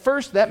 At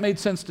first, that made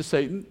sense to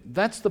Satan.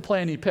 That's the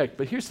plan he picked.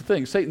 But here's the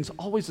thing. Satan's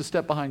always a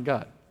step behind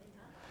God.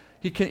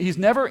 He's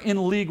never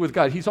in league with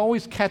God. He's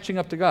always catching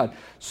up to God.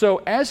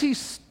 So as he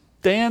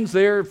stands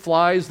there,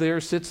 flies there,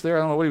 sits there,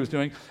 I don't know what he was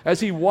doing, as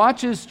he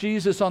watches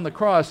Jesus on the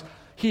cross,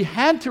 he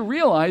had to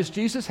realize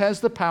Jesus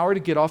has the power to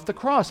get off the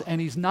cross, and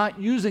He's not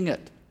using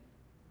it.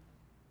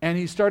 And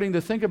he's starting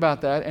to think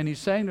about that, and he's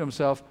saying to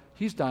himself,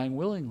 He's dying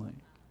willingly.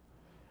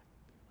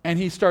 And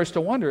he starts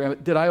to wonder,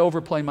 did I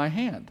overplay my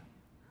hand?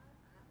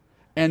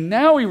 And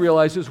now he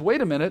realizes,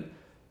 wait a minute,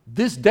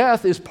 this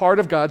death is part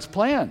of God's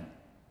plan.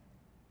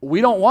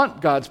 We don't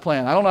want God's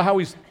plan. I don't know how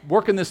He's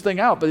working this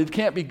thing out, but it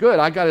can't be good.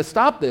 I got to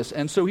stop this.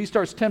 And so he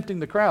starts tempting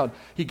the crowd.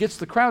 He gets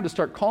the crowd to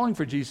start calling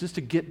for Jesus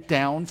to get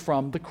down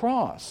from the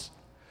cross.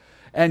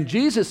 And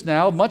Jesus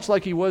now, much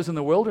like He was in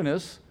the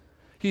wilderness,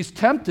 he's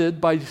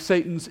tempted by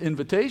Satan's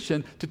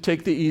invitation to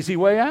take the easy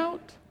way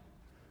out.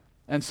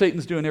 And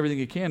Satan's doing everything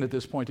he can at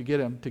this point to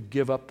get him to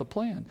give up the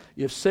plan.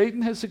 If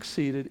Satan had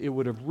succeeded, it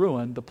would have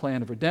ruined the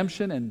plan of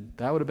redemption, and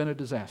that would have been a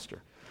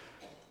disaster.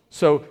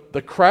 So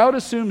the crowd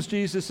assumes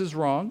Jesus is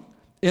wrong.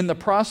 In the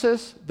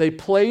process, they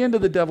play into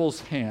the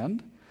devil's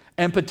hand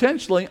and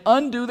potentially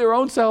undo their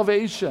own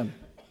salvation.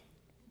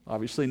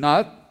 Obviously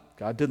not.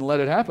 God didn't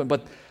let it happen.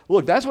 But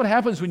look, that's what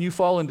happens when you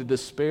fall into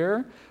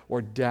despair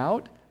or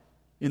doubt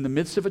in the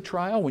midst of a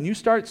trial. When you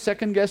start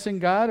second-guessing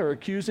God or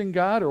accusing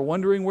God or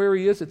wondering where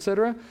He is,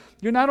 etc.,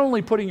 you're not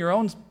only putting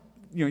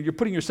you're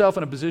putting yourself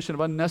in a position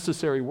of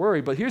unnecessary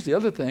worry, but here's the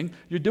other thing.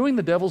 You're doing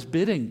the devil's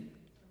bidding,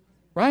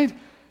 right?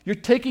 You're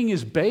taking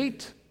his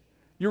bait.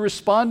 You're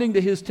responding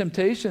to his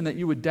temptation that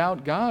you would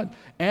doubt God.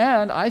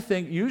 And I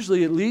think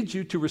usually it leads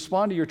you to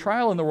respond to your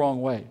trial in the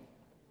wrong way.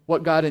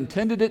 What God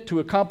intended it to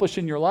accomplish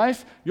in your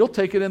life, you'll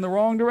take it in the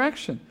wrong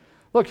direction.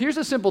 Look, here's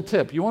a simple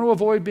tip. You want to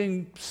avoid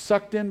being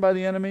sucked in by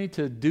the enemy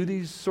to do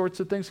these sorts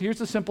of things?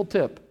 Here's a simple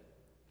tip.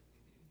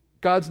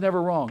 God's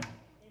never wrong.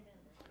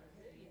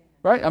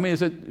 Right? I mean,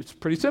 it's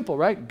pretty simple,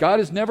 right? God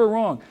is never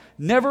wrong.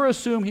 Never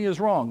assume He is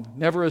wrong.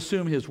 Never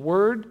assume His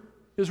word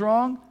is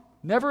wrong.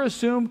 Never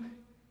assume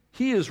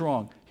He is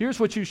wrong. Here's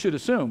what you should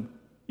assume.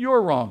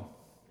 You're wrong.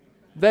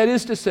 That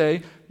is to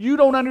say, you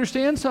don't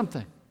understand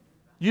something.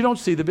 You don't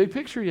see the big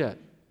picture yet.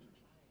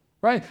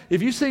 Right?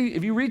 If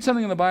you read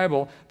something in the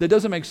Bible that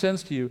doesn't make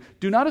sense to you,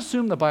 do not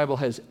assume the Bible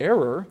has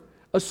error.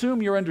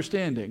 Assume your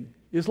understanding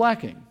is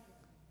lacking.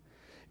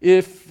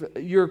 If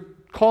you're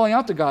calling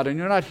out to God and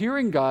you're not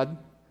hearing God,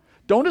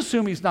 don't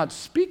assume He's not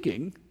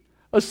speaking.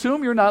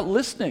 Assume you're not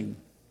listening.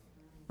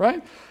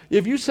 Right?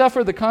 If you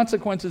suffer the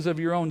consequences of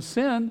your own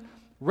sin,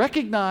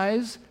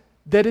 recognize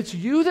that it's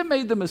you that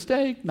made the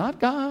mistake,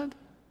 not God.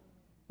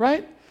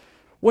 Right?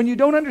 When you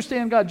don't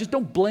understand God, just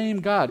don't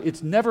blame God.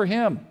 It's never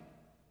Him.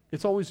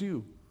 It's always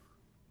you.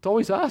 It's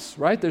always us,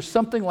 right? There's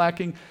something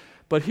lacking.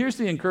 But here's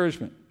the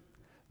encouragement.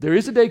 There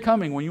is a day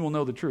coming when you will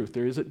know the truth.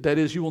 That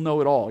is, you will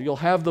know it all. You'll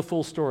have the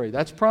full story.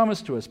 That's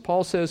promised to us.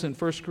 Paul says in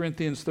 1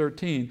 Corinthians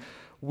 13,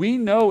 we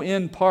know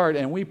in part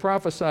and we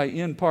prophesy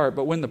in part,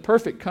 but when the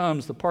perfect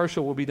comes, the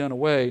partial will be done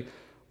away.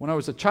 When I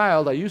was a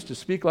child, I used to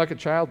speak like a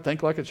child,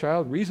 think like a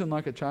child, reason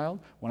like a child.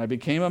 When I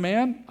became a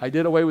man, I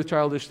did away with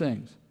childish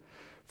things.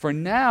 For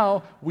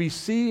now, we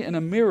see in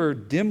a mirror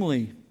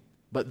dimly,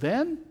 but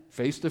then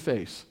face to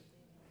face.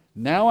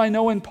 Now I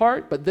know in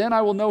part, but then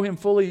I will know him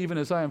fully, even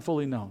as I am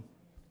fully known.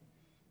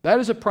 That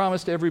is a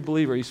promise to every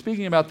believer. He's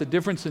speaking about the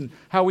difference in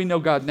how we know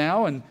God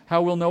now and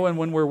how we'll know him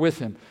when we're with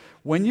him.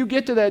 When you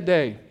get to that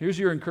day, here's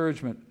your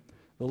encouragement,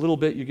 the little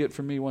bit you get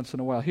from me once in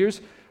a while.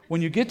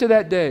 When you get to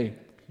that day,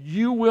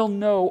 you will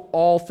know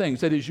all things.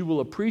 That is, you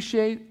will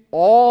appreciate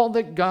all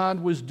that God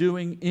was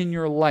doing in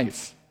your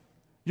life.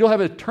 You'll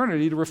have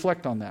eternity to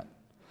reflect on that.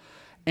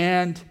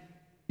 And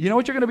you know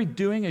what you're going to be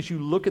doing as you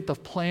look at the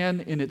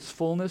plan in its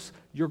fullness?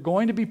 You're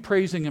going to be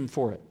praising him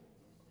for it.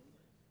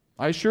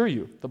 I assure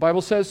you, the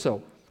Bible says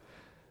so.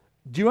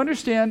 Do you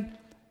understand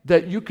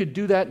that you could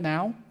do that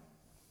now?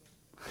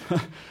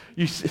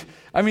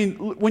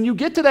 When you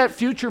get to that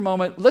future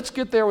moment, let's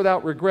get there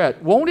without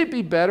regret. Won't it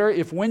be better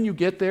if when you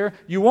get there,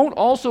 you won't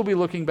also be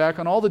looking back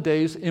on all the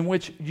days in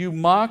which you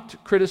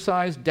mocked,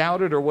 criticized,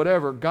 doubted, or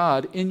whatever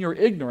God in your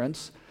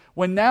ignorance,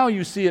 when now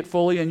you see it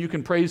fully and you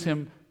can praise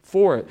him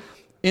for it?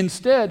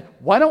 Instead,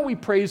 why don't we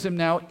praise him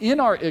now in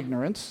our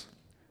ignorance,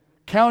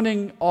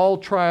 counting all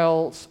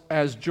trials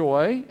as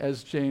joy,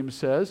 as James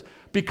says,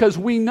 because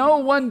we know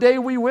one day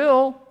we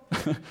will.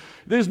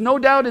 There's no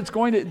doubt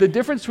the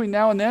difference between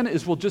now and then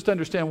is we'll just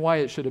understand why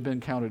it should have been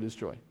counted as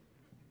joy.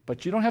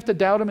 But you don't have to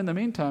doubt him in the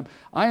meantime.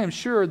 I am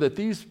sure that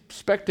these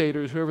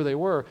spectators, whoever they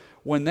were,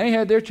 when they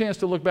had their chance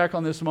to look back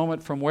on this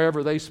moment from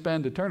wherever they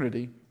spend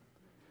eternity,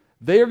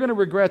 they are going to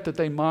regret that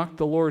they mocked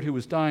the Lord who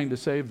was dying to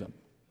save them.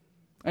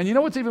 And you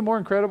know what's even more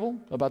incredible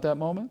about that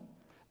moment?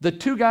 The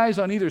two guys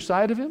on either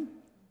side of him,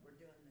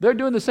 they're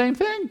doing the same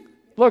thing.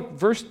 Look,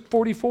 verse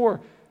 44.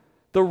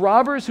 The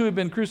robbers who had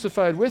been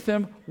crucified with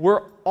him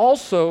were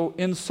also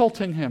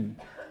insulting him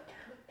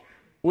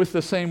with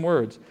the same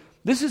words.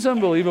 This is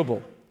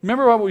unbelievable.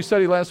 Remember what we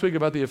studied last week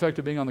about the effect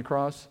of being on the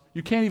cross?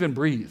 You can't even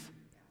breathe.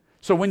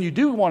 So when you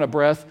do want a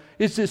breath,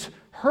 it's this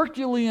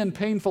Herculean,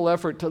 painful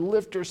effort to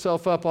lift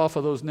yourself up off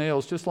of those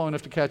nails just long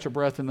enough to catch a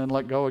breath and then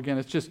let go again.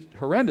 It's just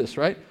horrendous,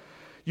 right?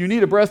 You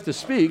need a breath to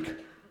speak.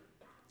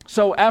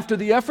 So after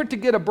the effort to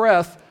get a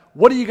breath,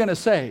 what are you going to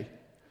say?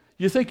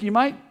 You think you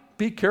might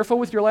be careful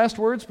with your last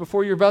words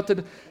before you're about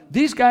to...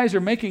 These guys are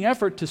making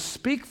effort to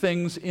speak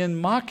things in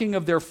mocking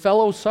of their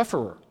fellow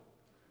sufferer.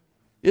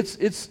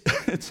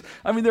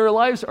 Their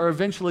lives are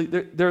eventually...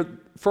 They're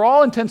for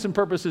all intents and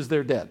purposes,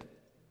 they're dead.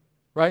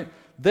 Right?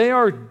 They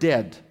are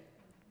dead.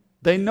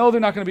 They know they're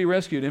not going to be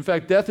rescued. In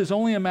fact, death is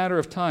only a matter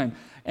of time.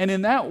 And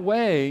in that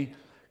way,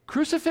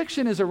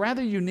 crucifixion is a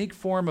rather unique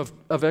form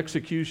of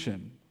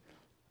execution.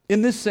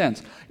 In this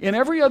sense, in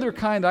every other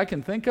kind I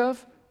can think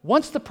of,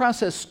 once the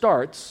process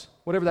starts,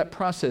 whatever that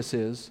process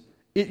is,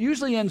 it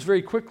usually ends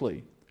very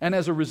quickly. And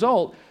as a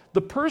result,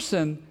 the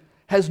person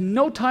has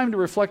no time to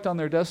reflect on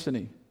their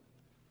destiny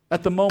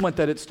at the moment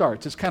that it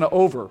starts. It's kind of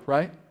over,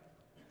 right?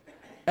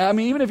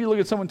 Even if you look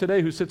at someone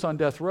today who sits on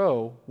death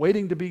row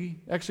waiting to be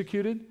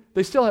executed,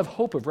 they still have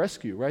hope of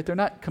rescue, right? They're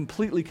not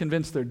completely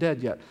convinced they're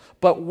dead yet.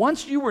 But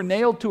once you were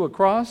nailed to a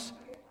cross,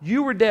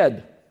 you were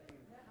dead.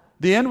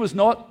 The end was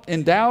not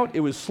in doubt.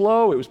 It was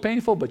slow. It was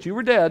painful, but you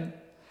were dead.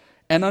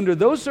 And under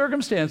those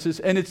circumstances,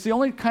 and it's the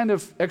only kind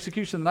of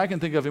execution that I can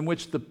think of in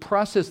which the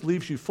process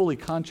leaves you fully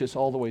conscious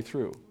all the way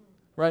through,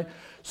 right?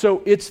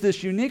 So it's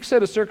this unique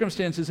set of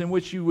circumstances in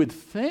which you would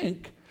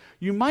think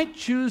you might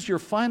choose your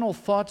final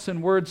thoughts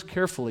and words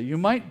carefully. You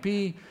might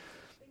be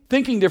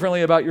thinking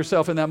differently about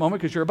yourself in that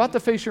moment because you're about to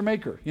face your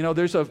Maker.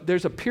 There's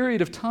a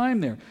period of time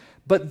there.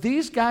 But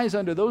these guys,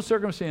 under those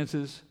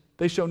circumstances,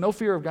 they show no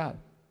fear of God.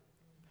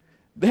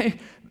 You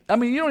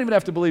don't even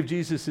have to believe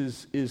Jesus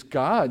is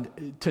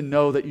God to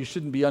know that you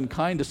shouldn't be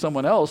unkind to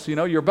someone else.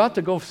 You're about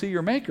to go see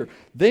your Maker.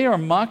 They are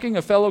mocking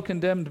a fellow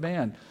condemned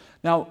man.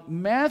 Now,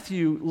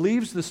 Matthew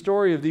leaves the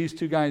story of these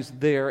two guys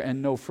there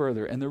and no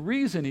further. And the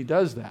reason he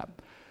does that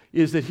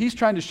is that he's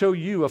trying to show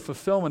you a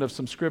fulfillment of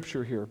some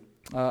scripture here.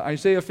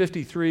 Isaiah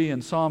 53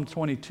 and Psalm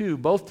 22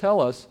 both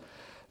tell us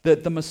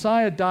that the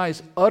Messiah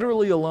dies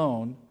utterly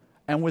alone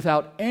and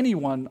without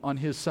anyone on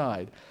his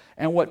side.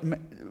 And what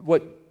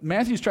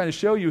Matthew's trying to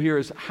show you here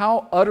is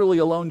how utterly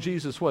alone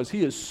Jesus was.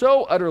 He is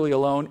so utterly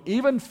alone,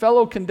 even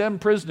fellow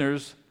condemned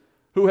prisoners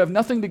who have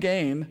nothing to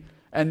gain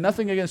and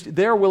nothing against,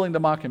 they're willing to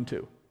mock him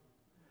too.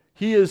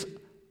 He is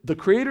the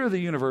creator of the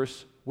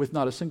universe with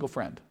not a single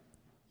friend.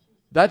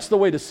 That's the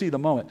way to see the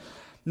moment.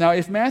 Now,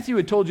 if Matthew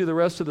had told you the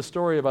rest of the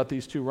story about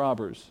these two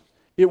robbers,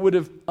 it would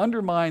have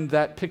undermined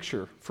that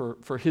picture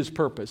for his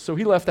purpose. So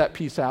he left that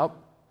piece out.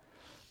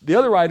 The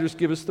other writers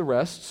give us the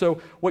rest.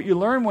 So what you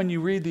learn when you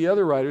read the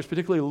other writers,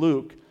 particularly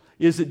Luke,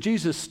 is that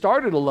Jesus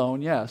started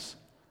alone, yes,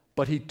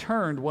 but he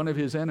turned one of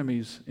his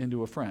enemies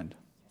into a friend.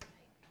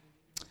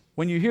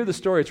 When you hear the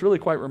story, it's really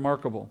quite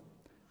remarkable.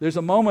 There's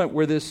a moment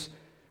where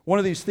One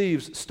of these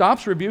thieves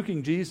stops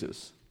rebuking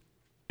Jesus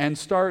and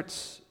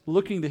starts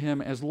looking to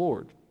him as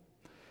Lord.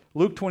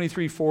 Luke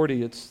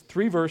 23:40, it's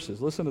 3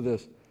 verses. Listen to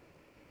this.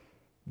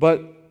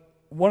 But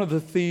one of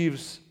the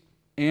thieves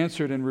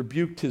answered and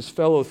rebuked his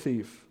fellow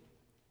thief,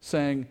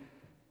 saying,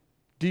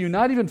 "Do you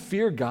not even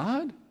fear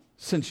God,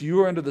 since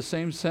you are under the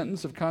same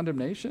sentence of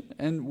condemnation?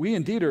 And we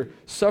indeed are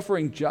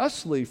suffering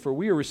justly, for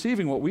we are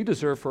receiving what we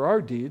deserve for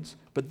our deeds.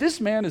 But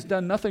this man has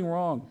done nothing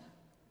wrong."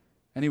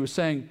 And he was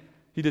saying,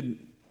 he didn't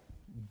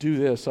do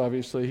this,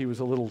 obviously. He was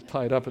a little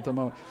tied up at the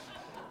moment.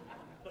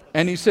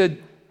 And he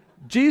said,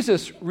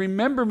 "Jesus,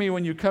 remember me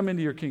when you come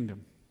into your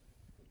kingdom."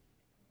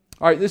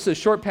 All right, this is a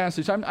short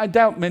passage. I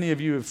doubt many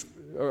of you have,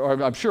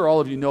 or I'm sure all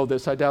of you know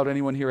this. I doubt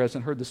anyone here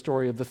hasn't heard the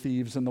story of the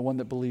thieves and the one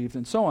that believed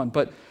and so on.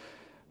 But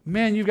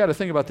man, you've got to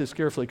think about this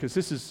carefully, because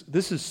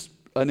this is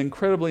an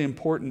incredibly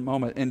important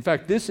moment. In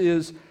fact, this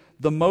is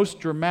the most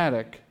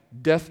dramatic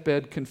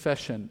deathbed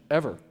confession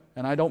ever.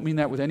 And I don't mean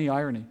that with any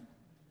irony.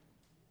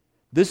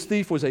 This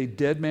thief was a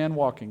dead man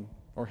walking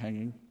or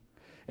hanging.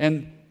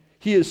 And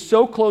he is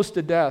so close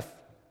to death,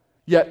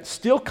 yet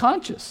still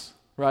conscious,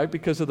 right,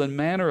 because of the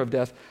manner of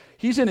death.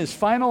 He's in his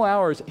final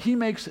hours. He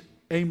makes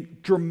a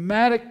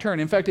dramatic turn.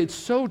 In fact, it's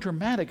so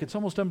dramatic, it's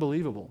almost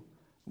unbelievable.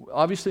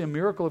 Obviously a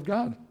miracle of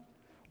God.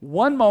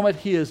 One moment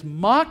he is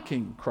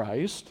mocking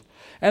Christ,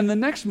 and the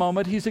next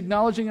moment he's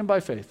acknowledging him by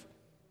faith.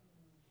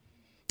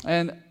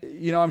 And,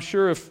 I'm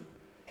sure if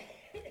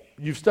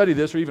you've studied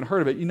this or even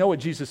heard of it, you know what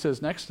Jesus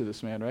says next to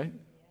this man, right?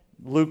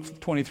 Luke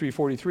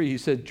 23:43, he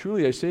said,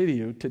 "Truly I say to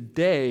you,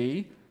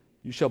 today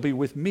you shall be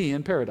with me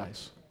in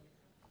paradise."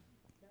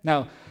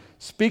 Now,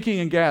 speaking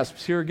in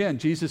gasps, here again,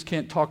 Jesus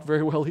can't talk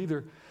very well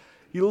either.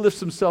 He lifts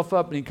himself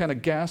up and he kind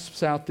of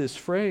gasps out this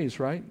phrase,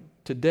 right?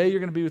 Today you're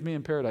going to be with me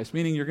in paradise,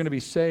 meaning you're going to be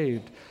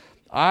saved.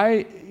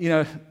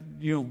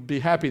 You'll be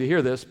happy to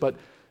hear this, but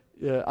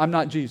I'm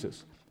not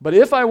Jesus. But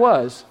if I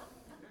was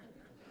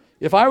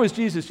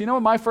Jesus, you know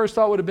what my first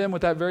thought would have been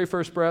with that very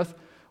first breath?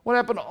 What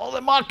happened to all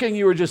the mocking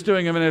you were just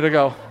doing a minute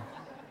ago?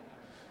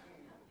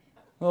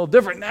 A little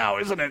different now,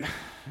 isn't it?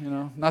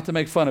 Not to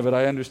make fun of it.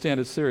 I understand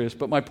it's serious.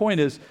 But my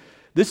point is,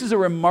 this is a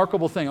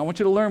remarkable thing. I want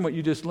you to learn what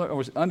you just learned,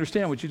 or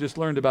understand what you just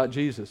learned about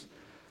Jesus.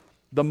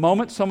 The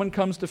moment someone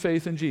comes to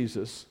faith in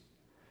Jesus,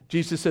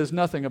 Jesus says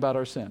nothing about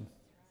our sin.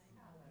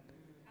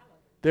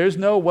 There's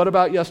no, what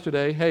about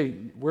yesterday? Hey,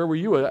 where were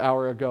you an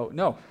hour ago?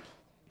 No.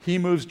 He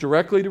moves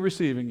directly to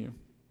receiving you.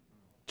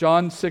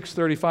 John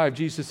 6:35,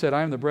 Jesus said,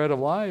 "I am the bread of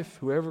life.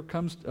 Who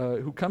comes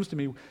to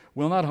me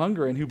will not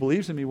hunger, and who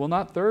believes in me will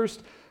not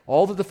thirst.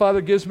 All that the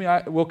Father gives me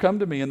will come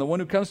to me, and the one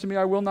who comes to me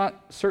I will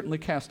not certainly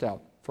cast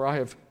out. For I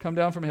have come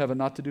down from heaven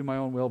not to do my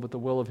own will, but the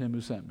will of him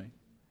who sent me."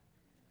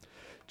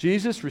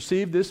 Jesus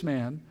received this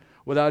man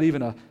without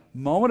even a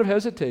moment of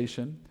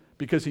hesitation,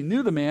 because he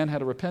knew the man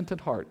had a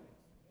repentant heart.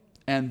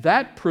 And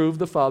that proved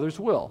the Father's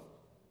will.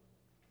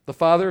 The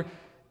Father,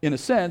 in a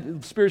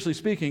sense, spiritually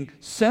speaking,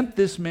 sent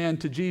this man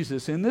to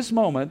Jesus in this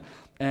moment.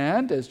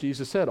 And, as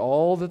Jesus said,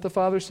 "All that the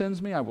Father sends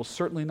me, I will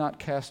certainly not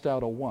cast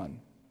out a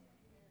one."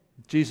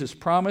 Jesus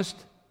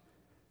promised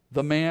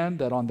the man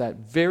that on that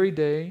very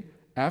day,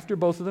 after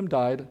both of them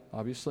died,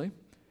 obviously,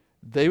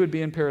 they would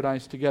be in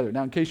paradise together.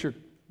 Now, in case you're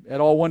at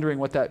all wondering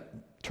what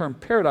that term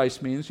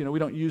paradise means, we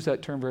don't use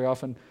that term very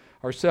often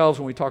ourselves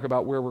when we talk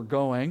about where we're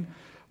going,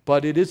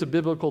 but it is a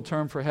biblical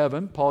term for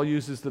heaven. Paul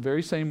uses the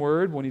very same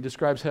word when he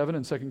describes heaven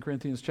in 2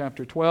 Corinthians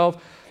chapter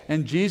 12,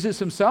 and Jesus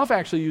himself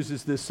actually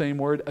uses this same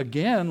word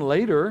again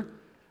later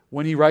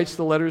when he writes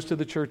the letters to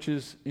the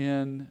churches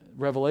in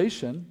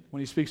Revelation. When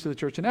he speaks to the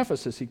church in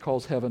Ephesus, he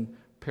calls heaven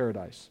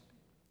paradise.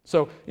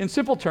 So, in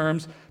simple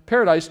terms,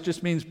 paradise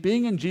just means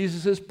being in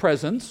Jesus'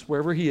 presence,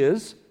 wherever he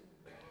is,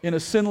 in a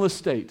sinless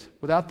state,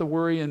 without the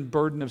worry and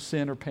burden of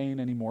sin or pain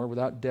anymore,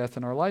 without death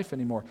in our life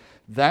anymore.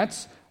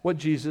 That's what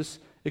Jesus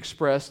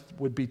expressed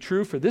would be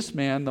true for this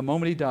man the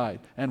moment he died.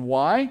 And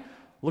why?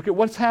 Look at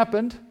what's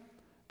happened.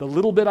 The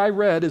little bit I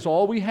read is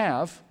all we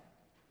have,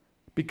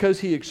 because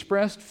he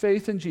expressed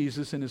faith in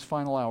Jesus in his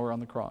final hour on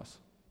the cross.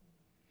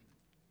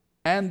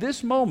 And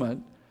this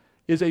moment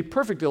is a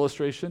perfect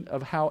illustration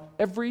of how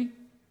every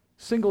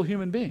single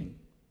human being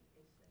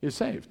is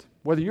saved.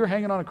 Whether you're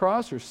hanging on a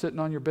cross or sitting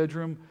on your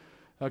bedroom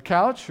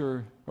couch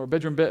or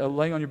bedroom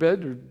laying on your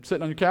bed or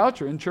sitting on your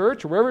couch or in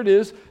church or wherever it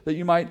is that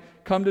you might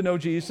come to know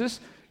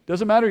Jesus,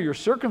 doesn't matter your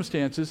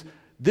circumstances,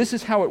 this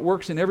is how it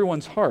works in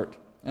everyone's heart.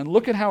 And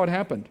look at how it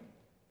happened.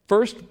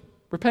 First,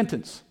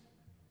 repentance.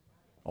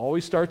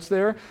 Always starts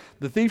there.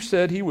 The thief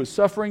said he was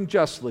suffering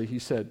justly, he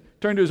said.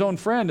 Turned to his own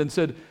friend and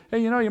said,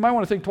 "Hey, you might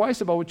want to think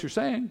twice about what you're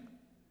saying.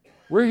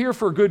 We're here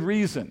for a good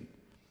reason."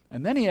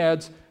 And then he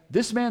adds,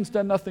 "This man's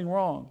done nothing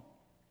wrong,"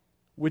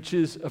 which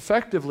is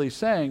effectively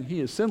saying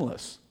he is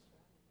sinless.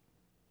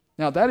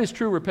 Now, that is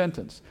true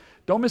repentance.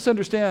 Don't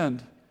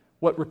misunderstand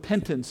what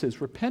repentance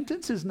is.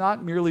 Repentance is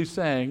not merely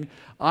saying,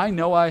 "I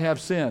know I have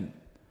sin."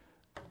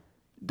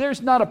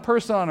 There's not a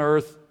person on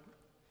earth,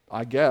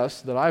 I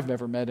guess, that I've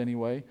never met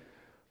anyway,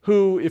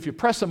 who, if you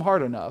press them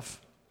hard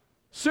enough,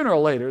 sooner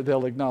or later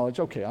they'll acknowledge,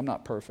 "Okay, I'm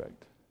not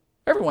perfect."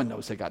 Everyone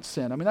knows they got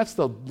sin. I mean, that's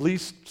the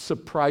least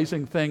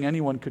surprising thing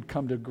anyone could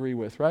come to agree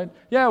with, right?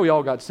 Yeah, we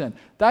all got sin.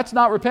 That's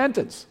not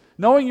repentance.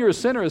 Knowing you're a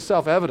sinner is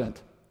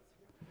self-evident.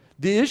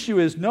 The issue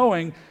is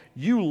knowing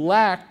you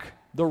lack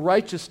the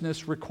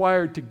righteousness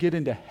required to get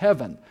into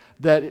heaven.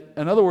 That,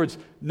 in other words,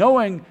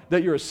 knowing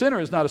that you're a sinner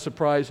is not a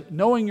surprise.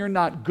 Knowing you're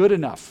not good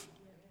enough,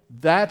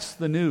 that's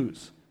the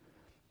news.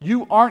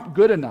 You aren't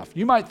good enough.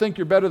 You might think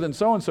you're better than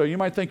so-and-so. You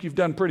might think you've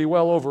done pretty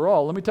well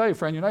overall. Let me tell you,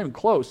 friend, you're not even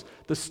close.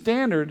 The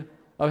standard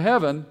of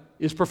heaven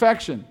is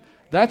perfection.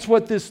 That's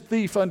what this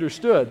thief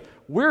understood.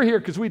 We're here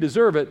because we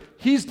deserve it.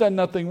 He's done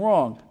nothing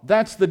wrong.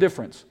 That's the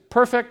difference.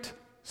 Perfect,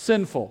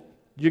 sinful.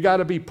 You got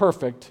to be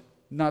perfect,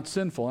 not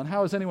sinful. And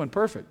how is anyone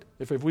perfect?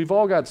 If we've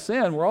all got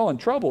sin, we're all in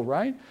trouble,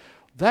 right?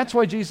 That's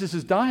why Jesus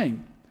is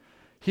dying.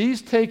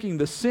 He's taking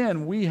the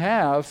sin we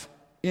have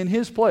in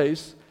his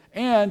place,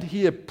 and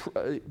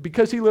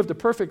because he lived a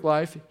perfect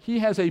life, he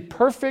has a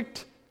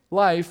perfect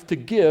life to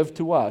give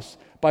to us.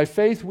 By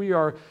faith,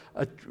 we're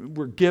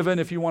given,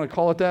 if you want to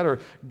call it that, or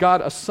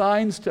God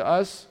assigns to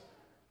us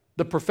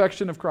the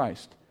perfection of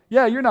Christ.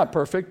 Yeah, you're not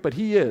perfect, but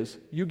he is.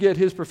 You get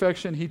his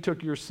perfection, he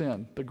took your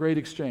sin. The great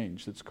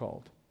exchange, it's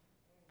called.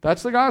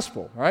 That's the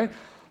gospel, right?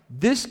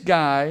 This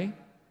guy,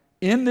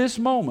 in this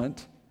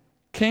moment,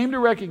 came to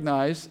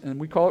recognize, and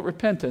we call it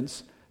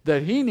repentance,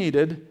 that he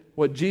needed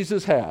what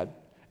Jesus had,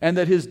 and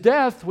that his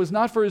death was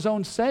not for his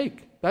own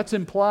sake. That's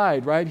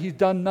implied, right? He's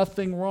done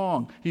nothing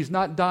wrong. He's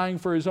not dying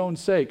for his own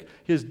sake.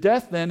 His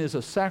death then is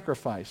a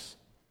sacrifice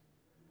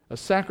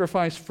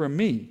for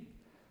me,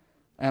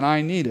 and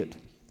I need it.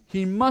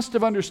 He must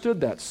have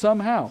understood that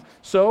somehow.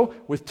 So,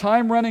 with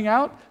time running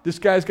out, this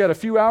guy's got a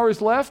few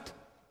hours left.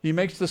 He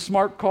makes the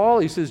smart call.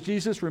 He says,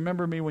 Jesus,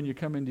 remember me when you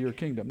come into your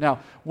kingdom. Now,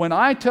 when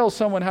I tell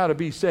someone how to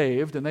be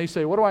saved, and they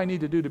say, what do I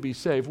need to do to be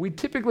saved? We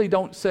typically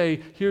don't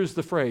say, here's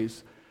the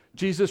phrase,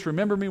 Jesus,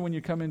 remember me when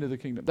you come into the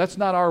kingdom. That's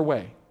not our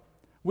way.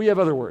 We have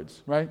other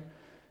words, right?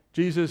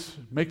 Jesus,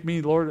 make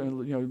me Lord,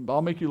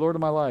 I'll make you Lord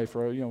of my life,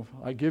 or,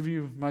 I give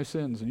you my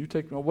sins, and you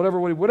take,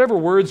 whatever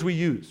words we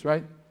use,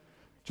 right?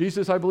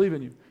 Jesus, I believe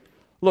in you.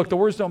 Look, the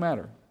words don't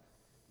matter.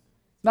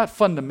 Not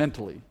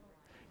fundamentally.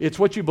 It's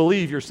what you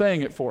believe you're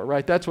saying it for,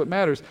 right? That's what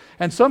matters.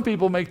 And some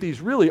people make these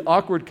really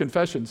awkward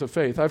confessions of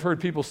faith. I've heard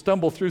people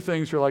stumble through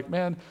things. You're like,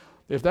 man,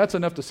 if that's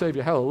enough to save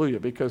you, hallelujah,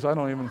 because I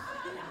don't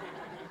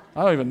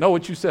even know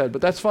what you said,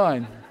 but that's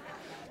fine.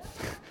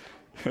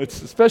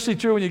 It's especially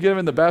true when you get them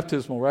in the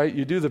baptismal, right?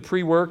 You do the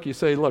pre-work. You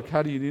say, look,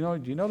 do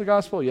you know the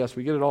gospel? Yes,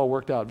 we get it all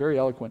worked out. Very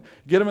eloquent.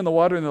 Get them in the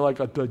water, and they're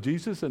like,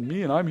 Jesus and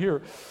me, and I'm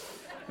here.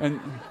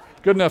 And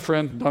good enough,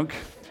 friend, dunk,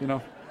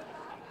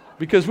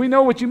 because we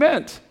know what you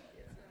meant.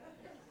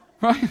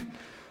 Right?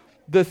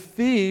 The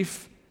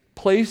thief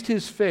placed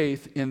his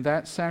faith in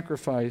that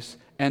sacrifice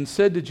and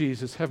said to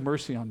Jesus, have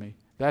mercy on me.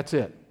 That's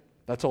it.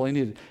 That's all he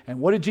needed. And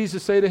what did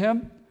Jesus say to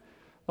him?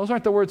 Those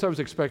aren't the words I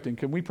was expecting.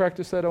 Can we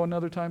practice that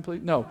another time,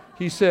 please? No.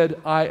 He said,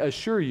 I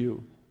assure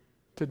you,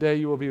 today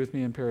you will be with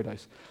me in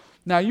paradise.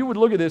 Now, you would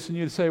look at this and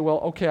you'd say, well,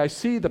 okay, I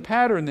see the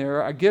pattern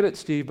there. I get it,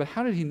 Steve, but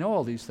how did he know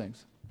all these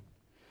things?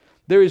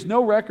 There is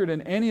no record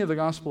in any of the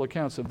gospel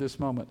accounts of this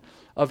moment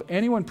of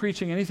anyone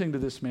preaching anything to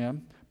this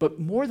man. But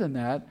more than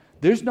that,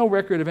 there's no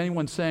record of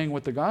anyone saying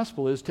what the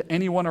gospel is to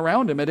anyone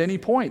around him at any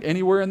point,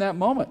 anywhere in that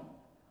moment,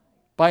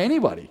 by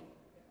anybody.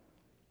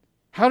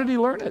 How did he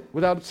learn it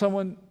without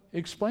someone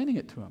explaining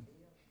it to him?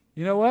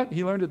 You know what?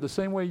 He learned it the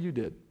same way you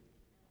did.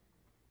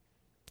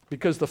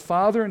 Because the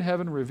Father in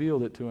heaven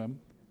revealed it to him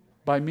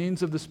by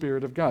means of the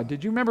Spirit of God.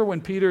 Did you remember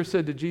when Peter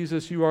said to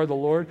Jesus, you are the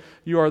Lord,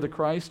 you are the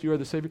Christ, you are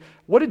the Savior?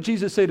 What did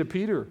Jesus say to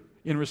Peter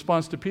in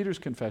response to Peter's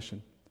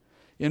confession?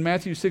 In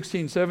Matthew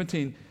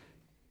 16:17,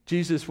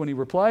 Jesus, when he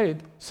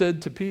replied,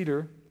 said to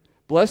Peter,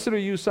 blessed are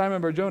you,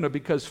 Simon Bar-Jonah,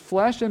 because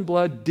flesh and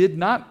blood did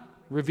not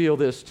reveal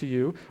this to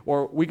you.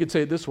 Or we could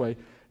say it this way,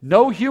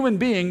 no human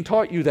being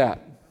taught you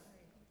that.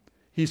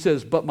 He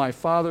says, but my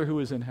Father who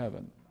is in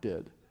heaven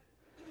did.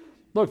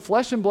 Look,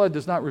 flesh and blood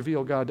does not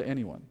reveal God to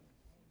anyone.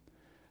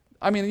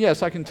 I mean,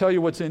 yes, I can tell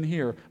you what's in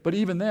here, but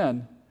even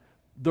then,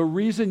 the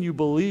reason you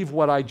believe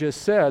what I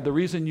just said, the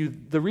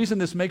reason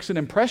this makes an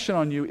impression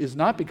on you is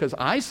not because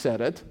I said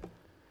it,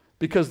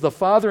 because the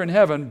Father in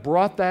heaven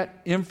brought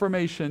that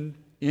information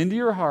into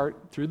your heart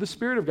through the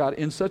Spirit of God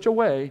in such a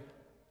way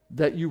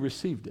that you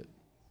received it.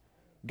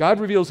 God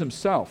reveals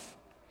himself.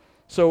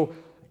 So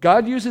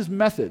God uses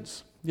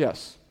methods,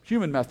 yes,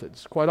 human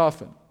methods, quite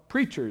often.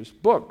 Preachers,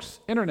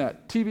 books,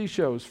 internet, TV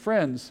shows,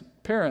 friends,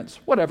 parents,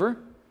 whatever.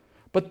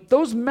 But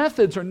those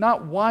methods are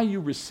not why you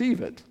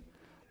receive it.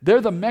 They're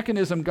the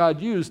mechanism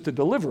God used to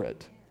deliver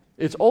it.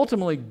 It's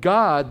ultimately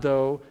God,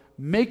 though,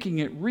 making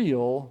it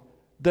real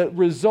that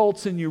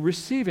results in you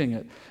receiving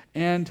it.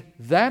 And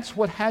that's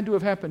what had to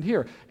have happened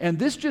here. And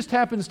this just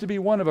happens to be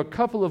one of a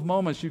couple of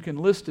moments you can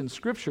list in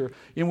Scripture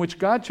in which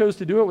God chose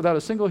to do it without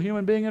a single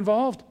human being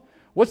involved.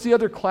 What's the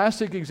other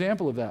classic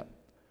example of that?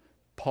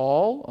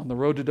 Paul on the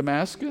road to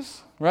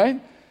Damascus,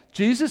 right?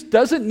 Jesus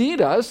doesn't need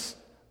us,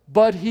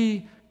 but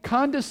he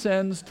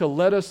condescends to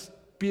let us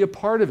be a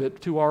part of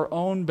it to our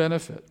own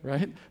benefit,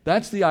 right?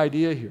 That's the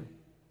idea here.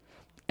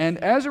 And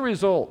as a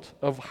result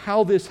of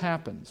how this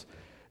happens,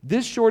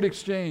 this short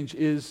exchange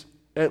is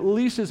at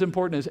least as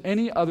important as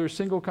any other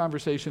single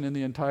conversation in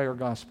the entire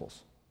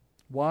Gospels.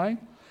 Why?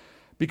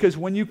 Because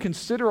when you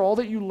consider all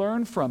that you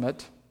learn from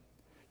it,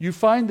 you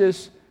find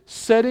this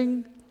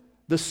setting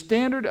the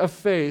standard of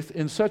faith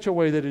in such a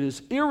way that it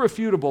is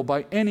irrefutable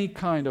by any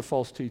kind of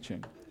false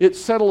teaching. It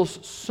settles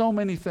so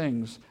many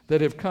things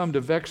that have come to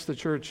vex the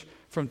church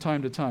from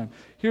time to time.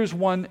 Here's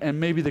one,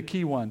 and maybe the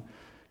key one.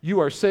 You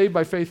are saved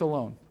by faith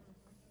alone.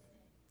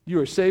 You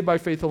are saved by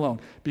faith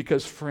alone.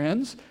 Because,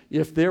 friends,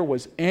 if there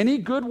was any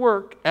good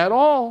work at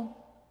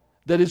all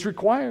that is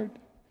required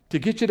to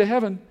get you to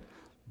heaven,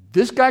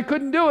 this guy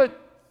couldn't do it,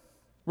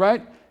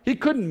 right? He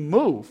couldn't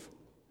move.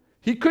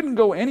 He couldn't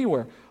go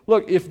anywhere.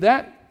 Look, if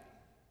that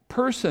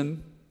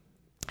person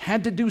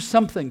had to do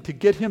something to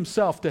get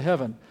himself to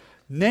heaven,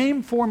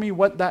 name for me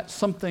what that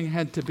something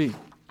had to be.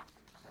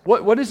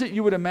 What is it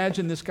you would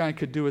imagine this guy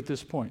could do at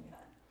this point?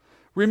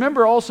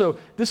 Remember also,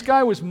 this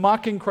guy was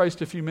mocking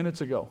Christ a few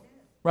minutes ago.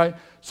 Right?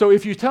 So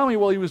if you tell me,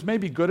 well, he was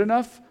maybe good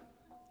enough,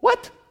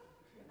 what?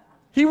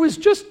 He was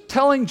just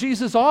telling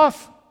Jesus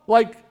off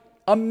like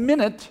a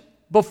minute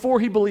before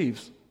he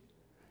believes.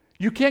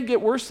 You can't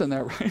get worse than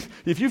that, right?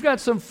 If you've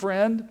got some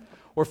friend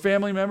or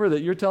family member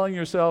that you're telling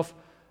yourself,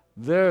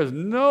 there's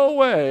no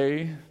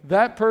way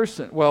that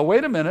person, well,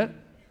 wait a minute.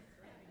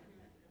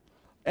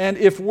 And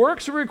if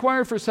works are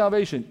required for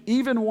salvation,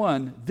 even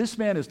one, this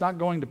man is not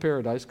going to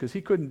paradise because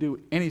he couldn't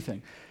do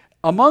anything.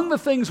 Among the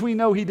things we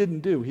know he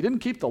didn't do, he didn't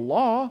keep the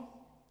law.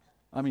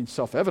 I mean,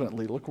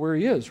 self-evidently, look where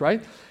he is,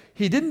 right?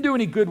 He didn't do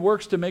any good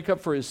works to make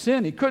up for his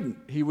sin. He couldn't.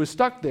 He was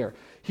stuck there.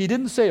 He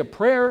didn't say a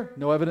prayer,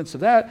 no evidence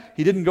of that.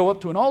 He didn't go up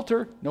to an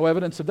altar, no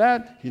evidence of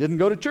that. He didn't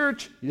go to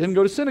church. He didn't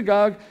go to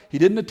synagogue. He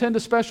didn't attend a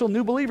special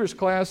new believers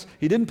class.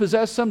 He didn't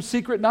possess some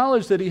secret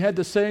knowledge that he had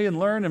to say and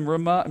learn and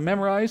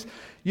memorize.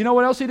 You know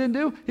what else he didn't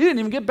do? He didn't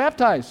even get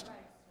baptized.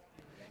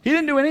 He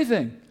didn't do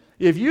anything.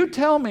 If you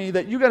tell me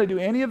that you got to do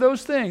any of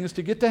those things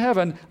to get to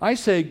heaven, I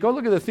say, go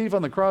look at the thief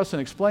on the cross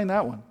and explain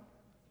that one.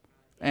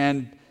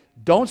 And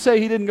don't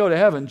say he didn't go to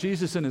heaven.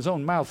 Jesus in his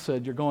own mouth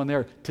said you're going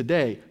there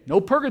today.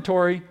 No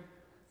purgatory,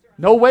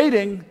 no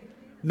waiting,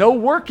 no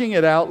working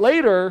it out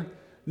later,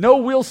 no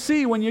we'll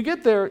see when you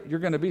get there. You're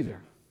going to be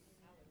there.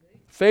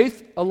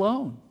 Faith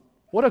alone.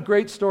 What a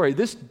great story.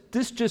 This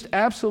just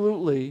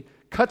absolutely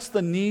cuts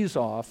the knees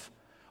off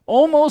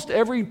almost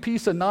every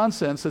piece of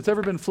nonsense that's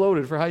ever been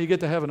floated for how you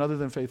get to heaven other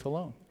than faith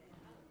alone.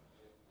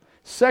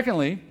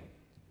 Secondly,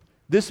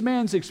 this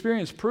man's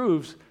experience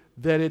proves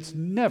that it's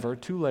never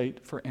too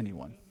late for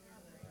anyone.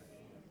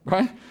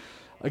 Right?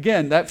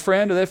 Again, that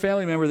friend or that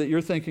family member that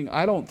you're thinking,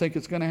 I don't think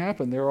it's going to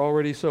happen. They're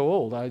already so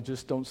old. I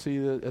just don't see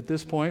that at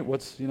this point.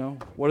 What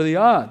are the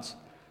odds?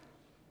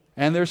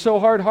 And they're so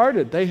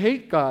hard-hearted. They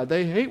hate God.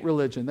 They hate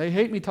religion. They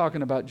hate me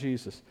talking about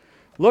Jesus.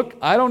 Look,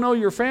 I don't know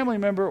your family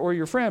member or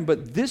your friend,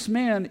 but this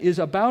man is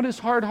about as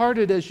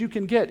hard-hearted as you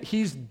can get.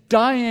 He's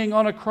dying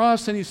on a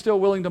cross and he's still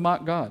willing to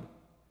mock God.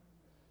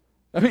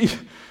 I mean,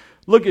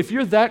 look, if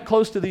you're that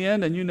close to the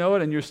end and you know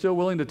it and you're still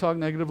willing to talk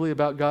negatively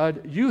about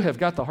God, you have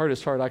got the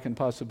hardest heart I can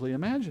possibly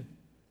imagine.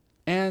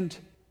 And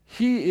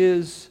he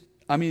is,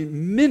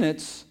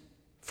 minutes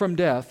from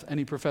death and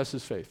he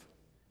professes faith.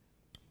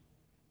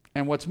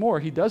 And what's more,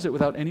 he does it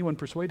without anyone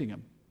persuading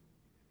him.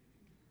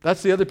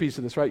 That's the other piece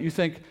of this, right? You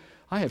think,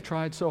 I have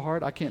tried so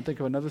hard, I can't think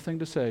of another thing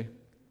to say.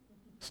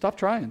 Stop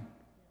trying.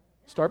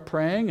 Start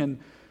praying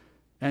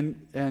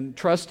and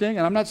trusting.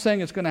 And I'm not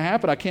saying it's going to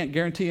happen. I can't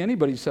guarantee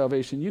anybody's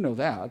salvation. You know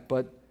that.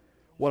 But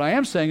what I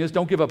am saying is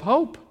don't give up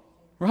hope,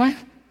 right?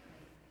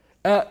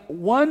 If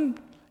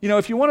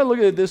you want to look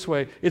at it this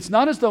way, it's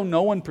not as though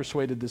no one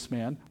persuaded this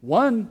man.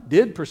 One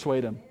did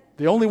persuade him.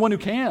 The only one who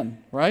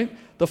can, right?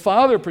 The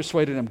Father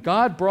persuaded him.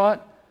 God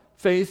brought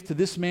faith to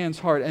this man's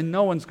heart, and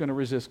no one's going to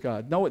resist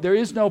God. No, there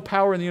is no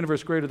power in the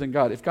universe greater than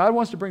God. If God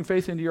wants to bring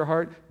faith into your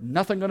heart,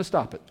 nothing going to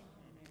stop it.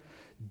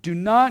 Do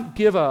not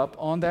give up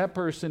on that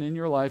person in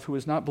your life who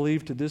has not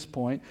believed to this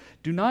point.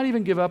 Do not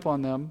even give up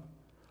on them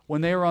when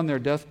they are on their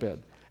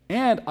deathbed.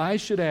 And I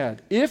should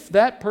add, if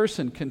that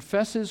person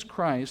confesses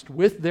Christ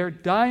with their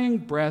dying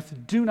breath,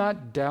 do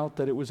not doubt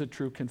that it was a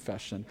true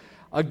confession.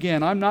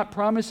 Again, I'm not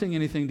promising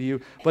anything to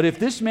you, but if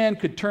this man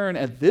could turn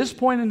at this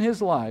point in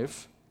his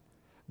life,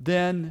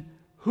 then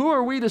who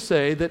are we to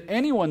say that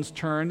anyone's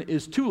turn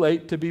is too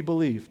late to be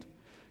believed?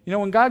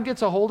 When God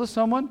gets a hold of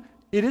someone,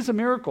 it is a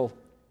miracle.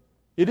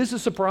 It is a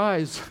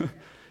surprise.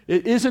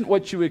 It isn't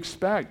what you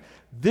expect.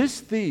 This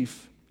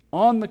thief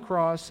on the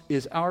cross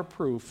is our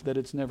proof that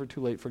it's never too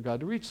late for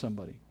God to reach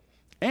somebody.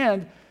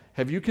 And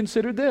have you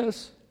considered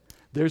this?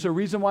 There's a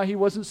reason why he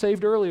wasn't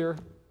saved earlier.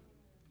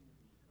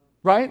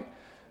 Right?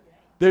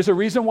 There's a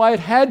reason why it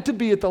had to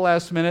be at the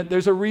last minute.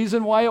 There's a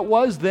reason why it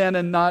was then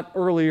and not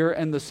earlier,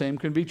 and the same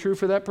can be true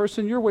for that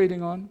person you're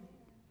waiting on.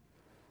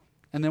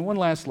 And then one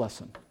last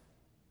lesson.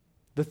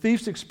 The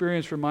thief's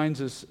experience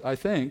reminds us, I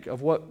think,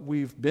 of what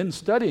we've been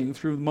studying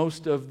through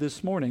most of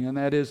this morning, and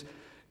that is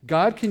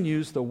God can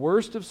use the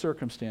worst of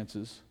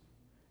circumstances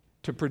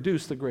to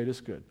produce the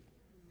greatest good.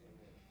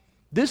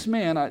 This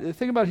man,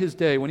 think about his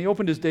day. When he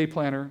opened his day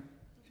planner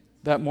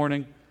that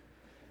morning,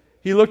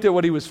 he looked at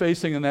what he was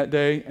facing in that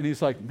day, and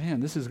he's like, man,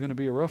 this is going to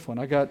be a rough one.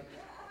 I got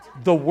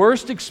the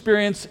worst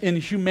experience in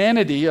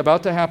humanity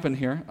about to happen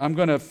here. I'm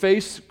going to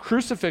face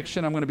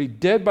crucifixion. I'm going to be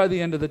dead by the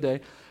end of the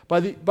day.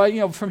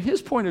 From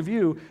his point of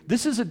view,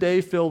 this is a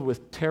day filled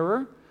with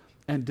terror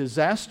and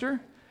disaster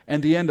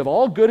and the end of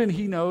all good and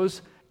he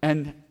knows,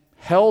 and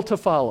hell to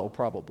follow,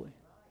 probably.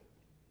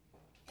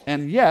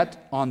 And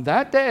yet, on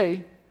that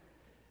day,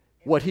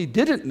 what he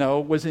didn't know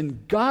was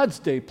in God's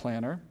day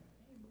planner,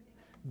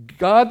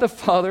 God the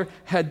Father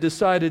had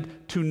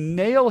decided to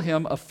nail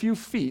him a few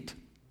feet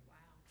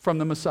from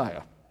the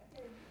Messiah.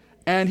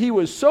 And he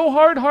was so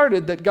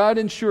hard-hearted that God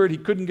ensured he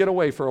couldn't get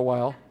away for a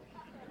while,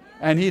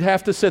 and he'd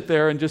have to sit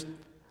there and just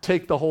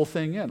take the whole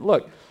thing in.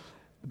 Look,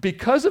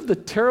 because of the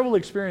terrible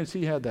experience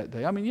he had that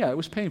day, it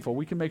was painful.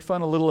 We can make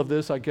fun a little of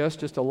this, I guess,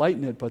 just to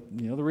lighten it, but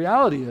the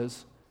reality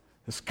is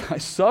this guy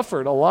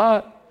suffered a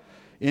lot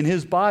in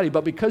his body,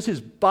 but because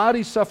his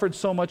body suffered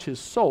so much, his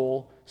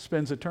soul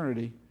spends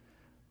eternity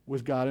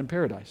with God in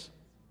paradise.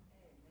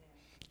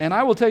 And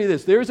I will tell you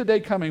this, there's a day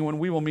coming when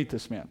we will meet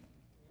this man,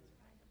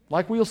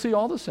 like we'll see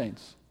all the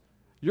saints.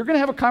 You're going to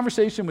have a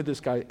conversation with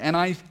this guy, and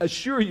I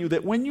assure you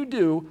that when you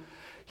do,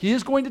 he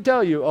is going to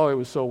tell you, oh, it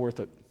was so worth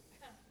it.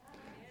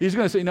 He's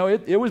going to say, no,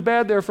 it was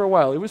bad there for a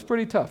while. It was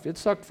pretty tough. It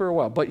sucked for a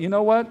while. But you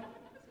know what?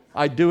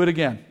 I'd do it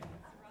again.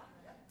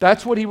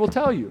 That's what he will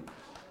tell you.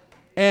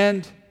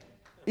 And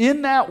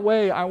in that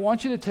way, I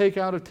want you to take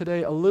out of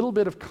today a little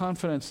bit of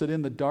confidence that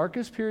in the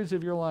darkest periods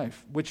of your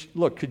life, which,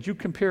 look, could you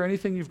compare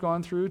anything you've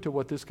gone through to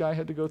what this guy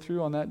had to go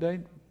through on that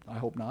day? I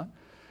hope not.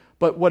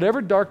 But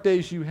whatever dark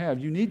days you have,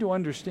 you need to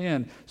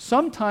understand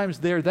sometimes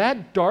they're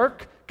that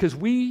dark because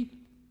we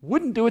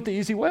wouldn't do it the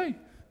easy way.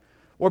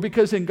 Or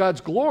because in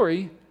God's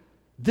glory,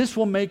 this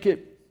will make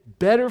it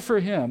better for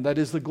him. That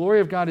is, the glory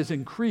of God is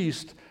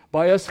increased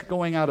by us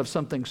going out of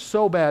something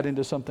so bad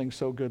into something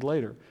so good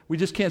later. We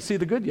just can't see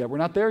the good yet. We're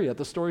not there yet.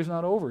 The story's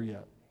not over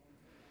yet.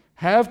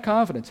 Have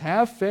confidence.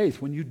 Have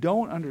faith. When you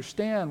don't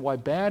understand why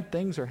bad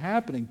things are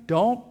happening,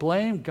 don't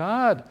blame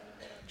God.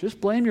 Just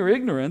blame your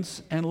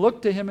ignorance and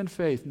look to him in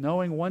faith,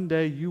 knowing one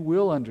day you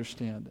will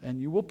understand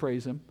and you will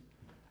praise him,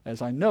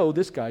 as I know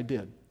this guy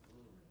did.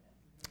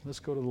 Let's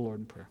go to the Lord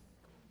in prayer.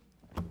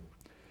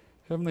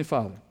 Heavenly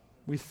Father,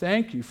 we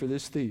thank you for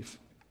this thief.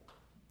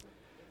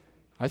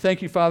 I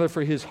thank you, Father,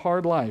 for his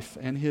hard life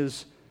and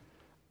his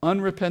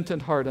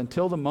unrepentant heart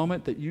until the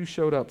moment that you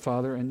showed up,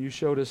 Father, and you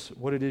showed us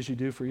what it is you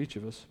do for each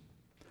of us.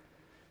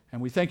 And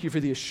we thank you for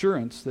the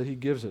assurance that he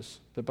gives us,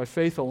 that by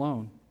faith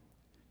alone,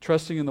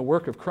 trusting in the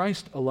work of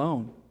Christ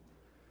alone,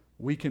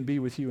 we can be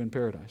with you in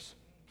paradise.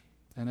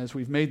 And as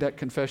we've made that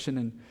confession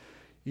in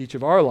each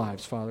of our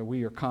lives, Father,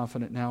 we are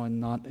confident now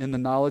in the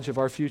knowledge of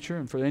our future.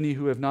 And for any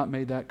who have not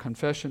made that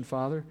confession,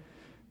 Father,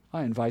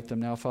 I invite them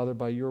now, Father,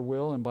 by your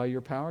will and by your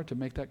power to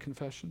make that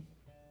confession.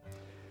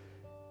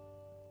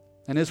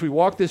 And as we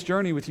walk this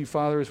journey with you,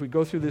 Father, as we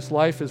go through this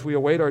life, as we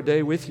await our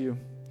day with you,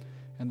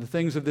 and the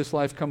things of this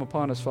life come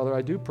upon us, Father,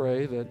 I do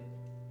pray that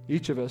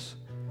each of us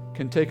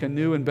can take a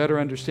new and better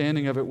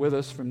understanding of it with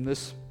us from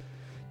this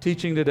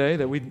teaching today,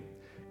 that we'd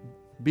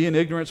be in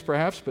ignorance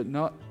perhaps, but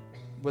not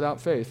without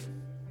faith.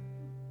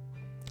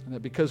 And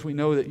that because we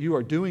know that you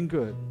are doing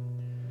good,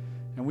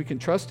 and we can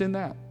trust in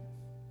that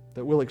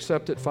we'll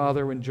accept it,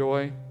 Father, in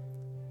joy,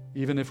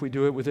 even if we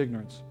do it with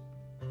ignorance.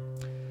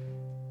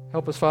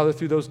 Help us, Father,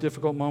 through those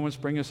difficult moments.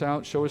 Bring us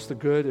out. Show us the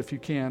good, if you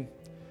can,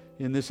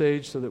 in this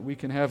age so that we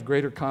can have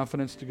greater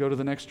confidence to go to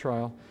the next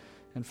trial.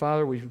 And,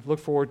 Father, we look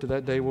forward to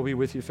that day we'll be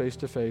with you face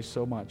to face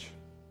so much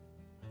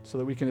so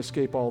that we can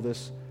escape all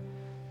this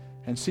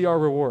and see our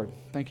reward.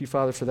 Thank you,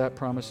 Father, for that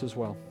promise as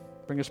well.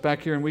 Bring us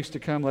back here in weeks to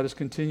come. Let us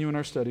continue in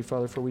our study,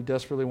 Father, for we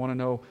desperately want to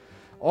know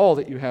all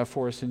that you have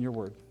for us in your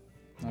word.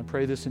 I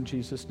pray this in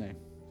Jesus' name.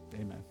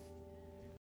 Amen.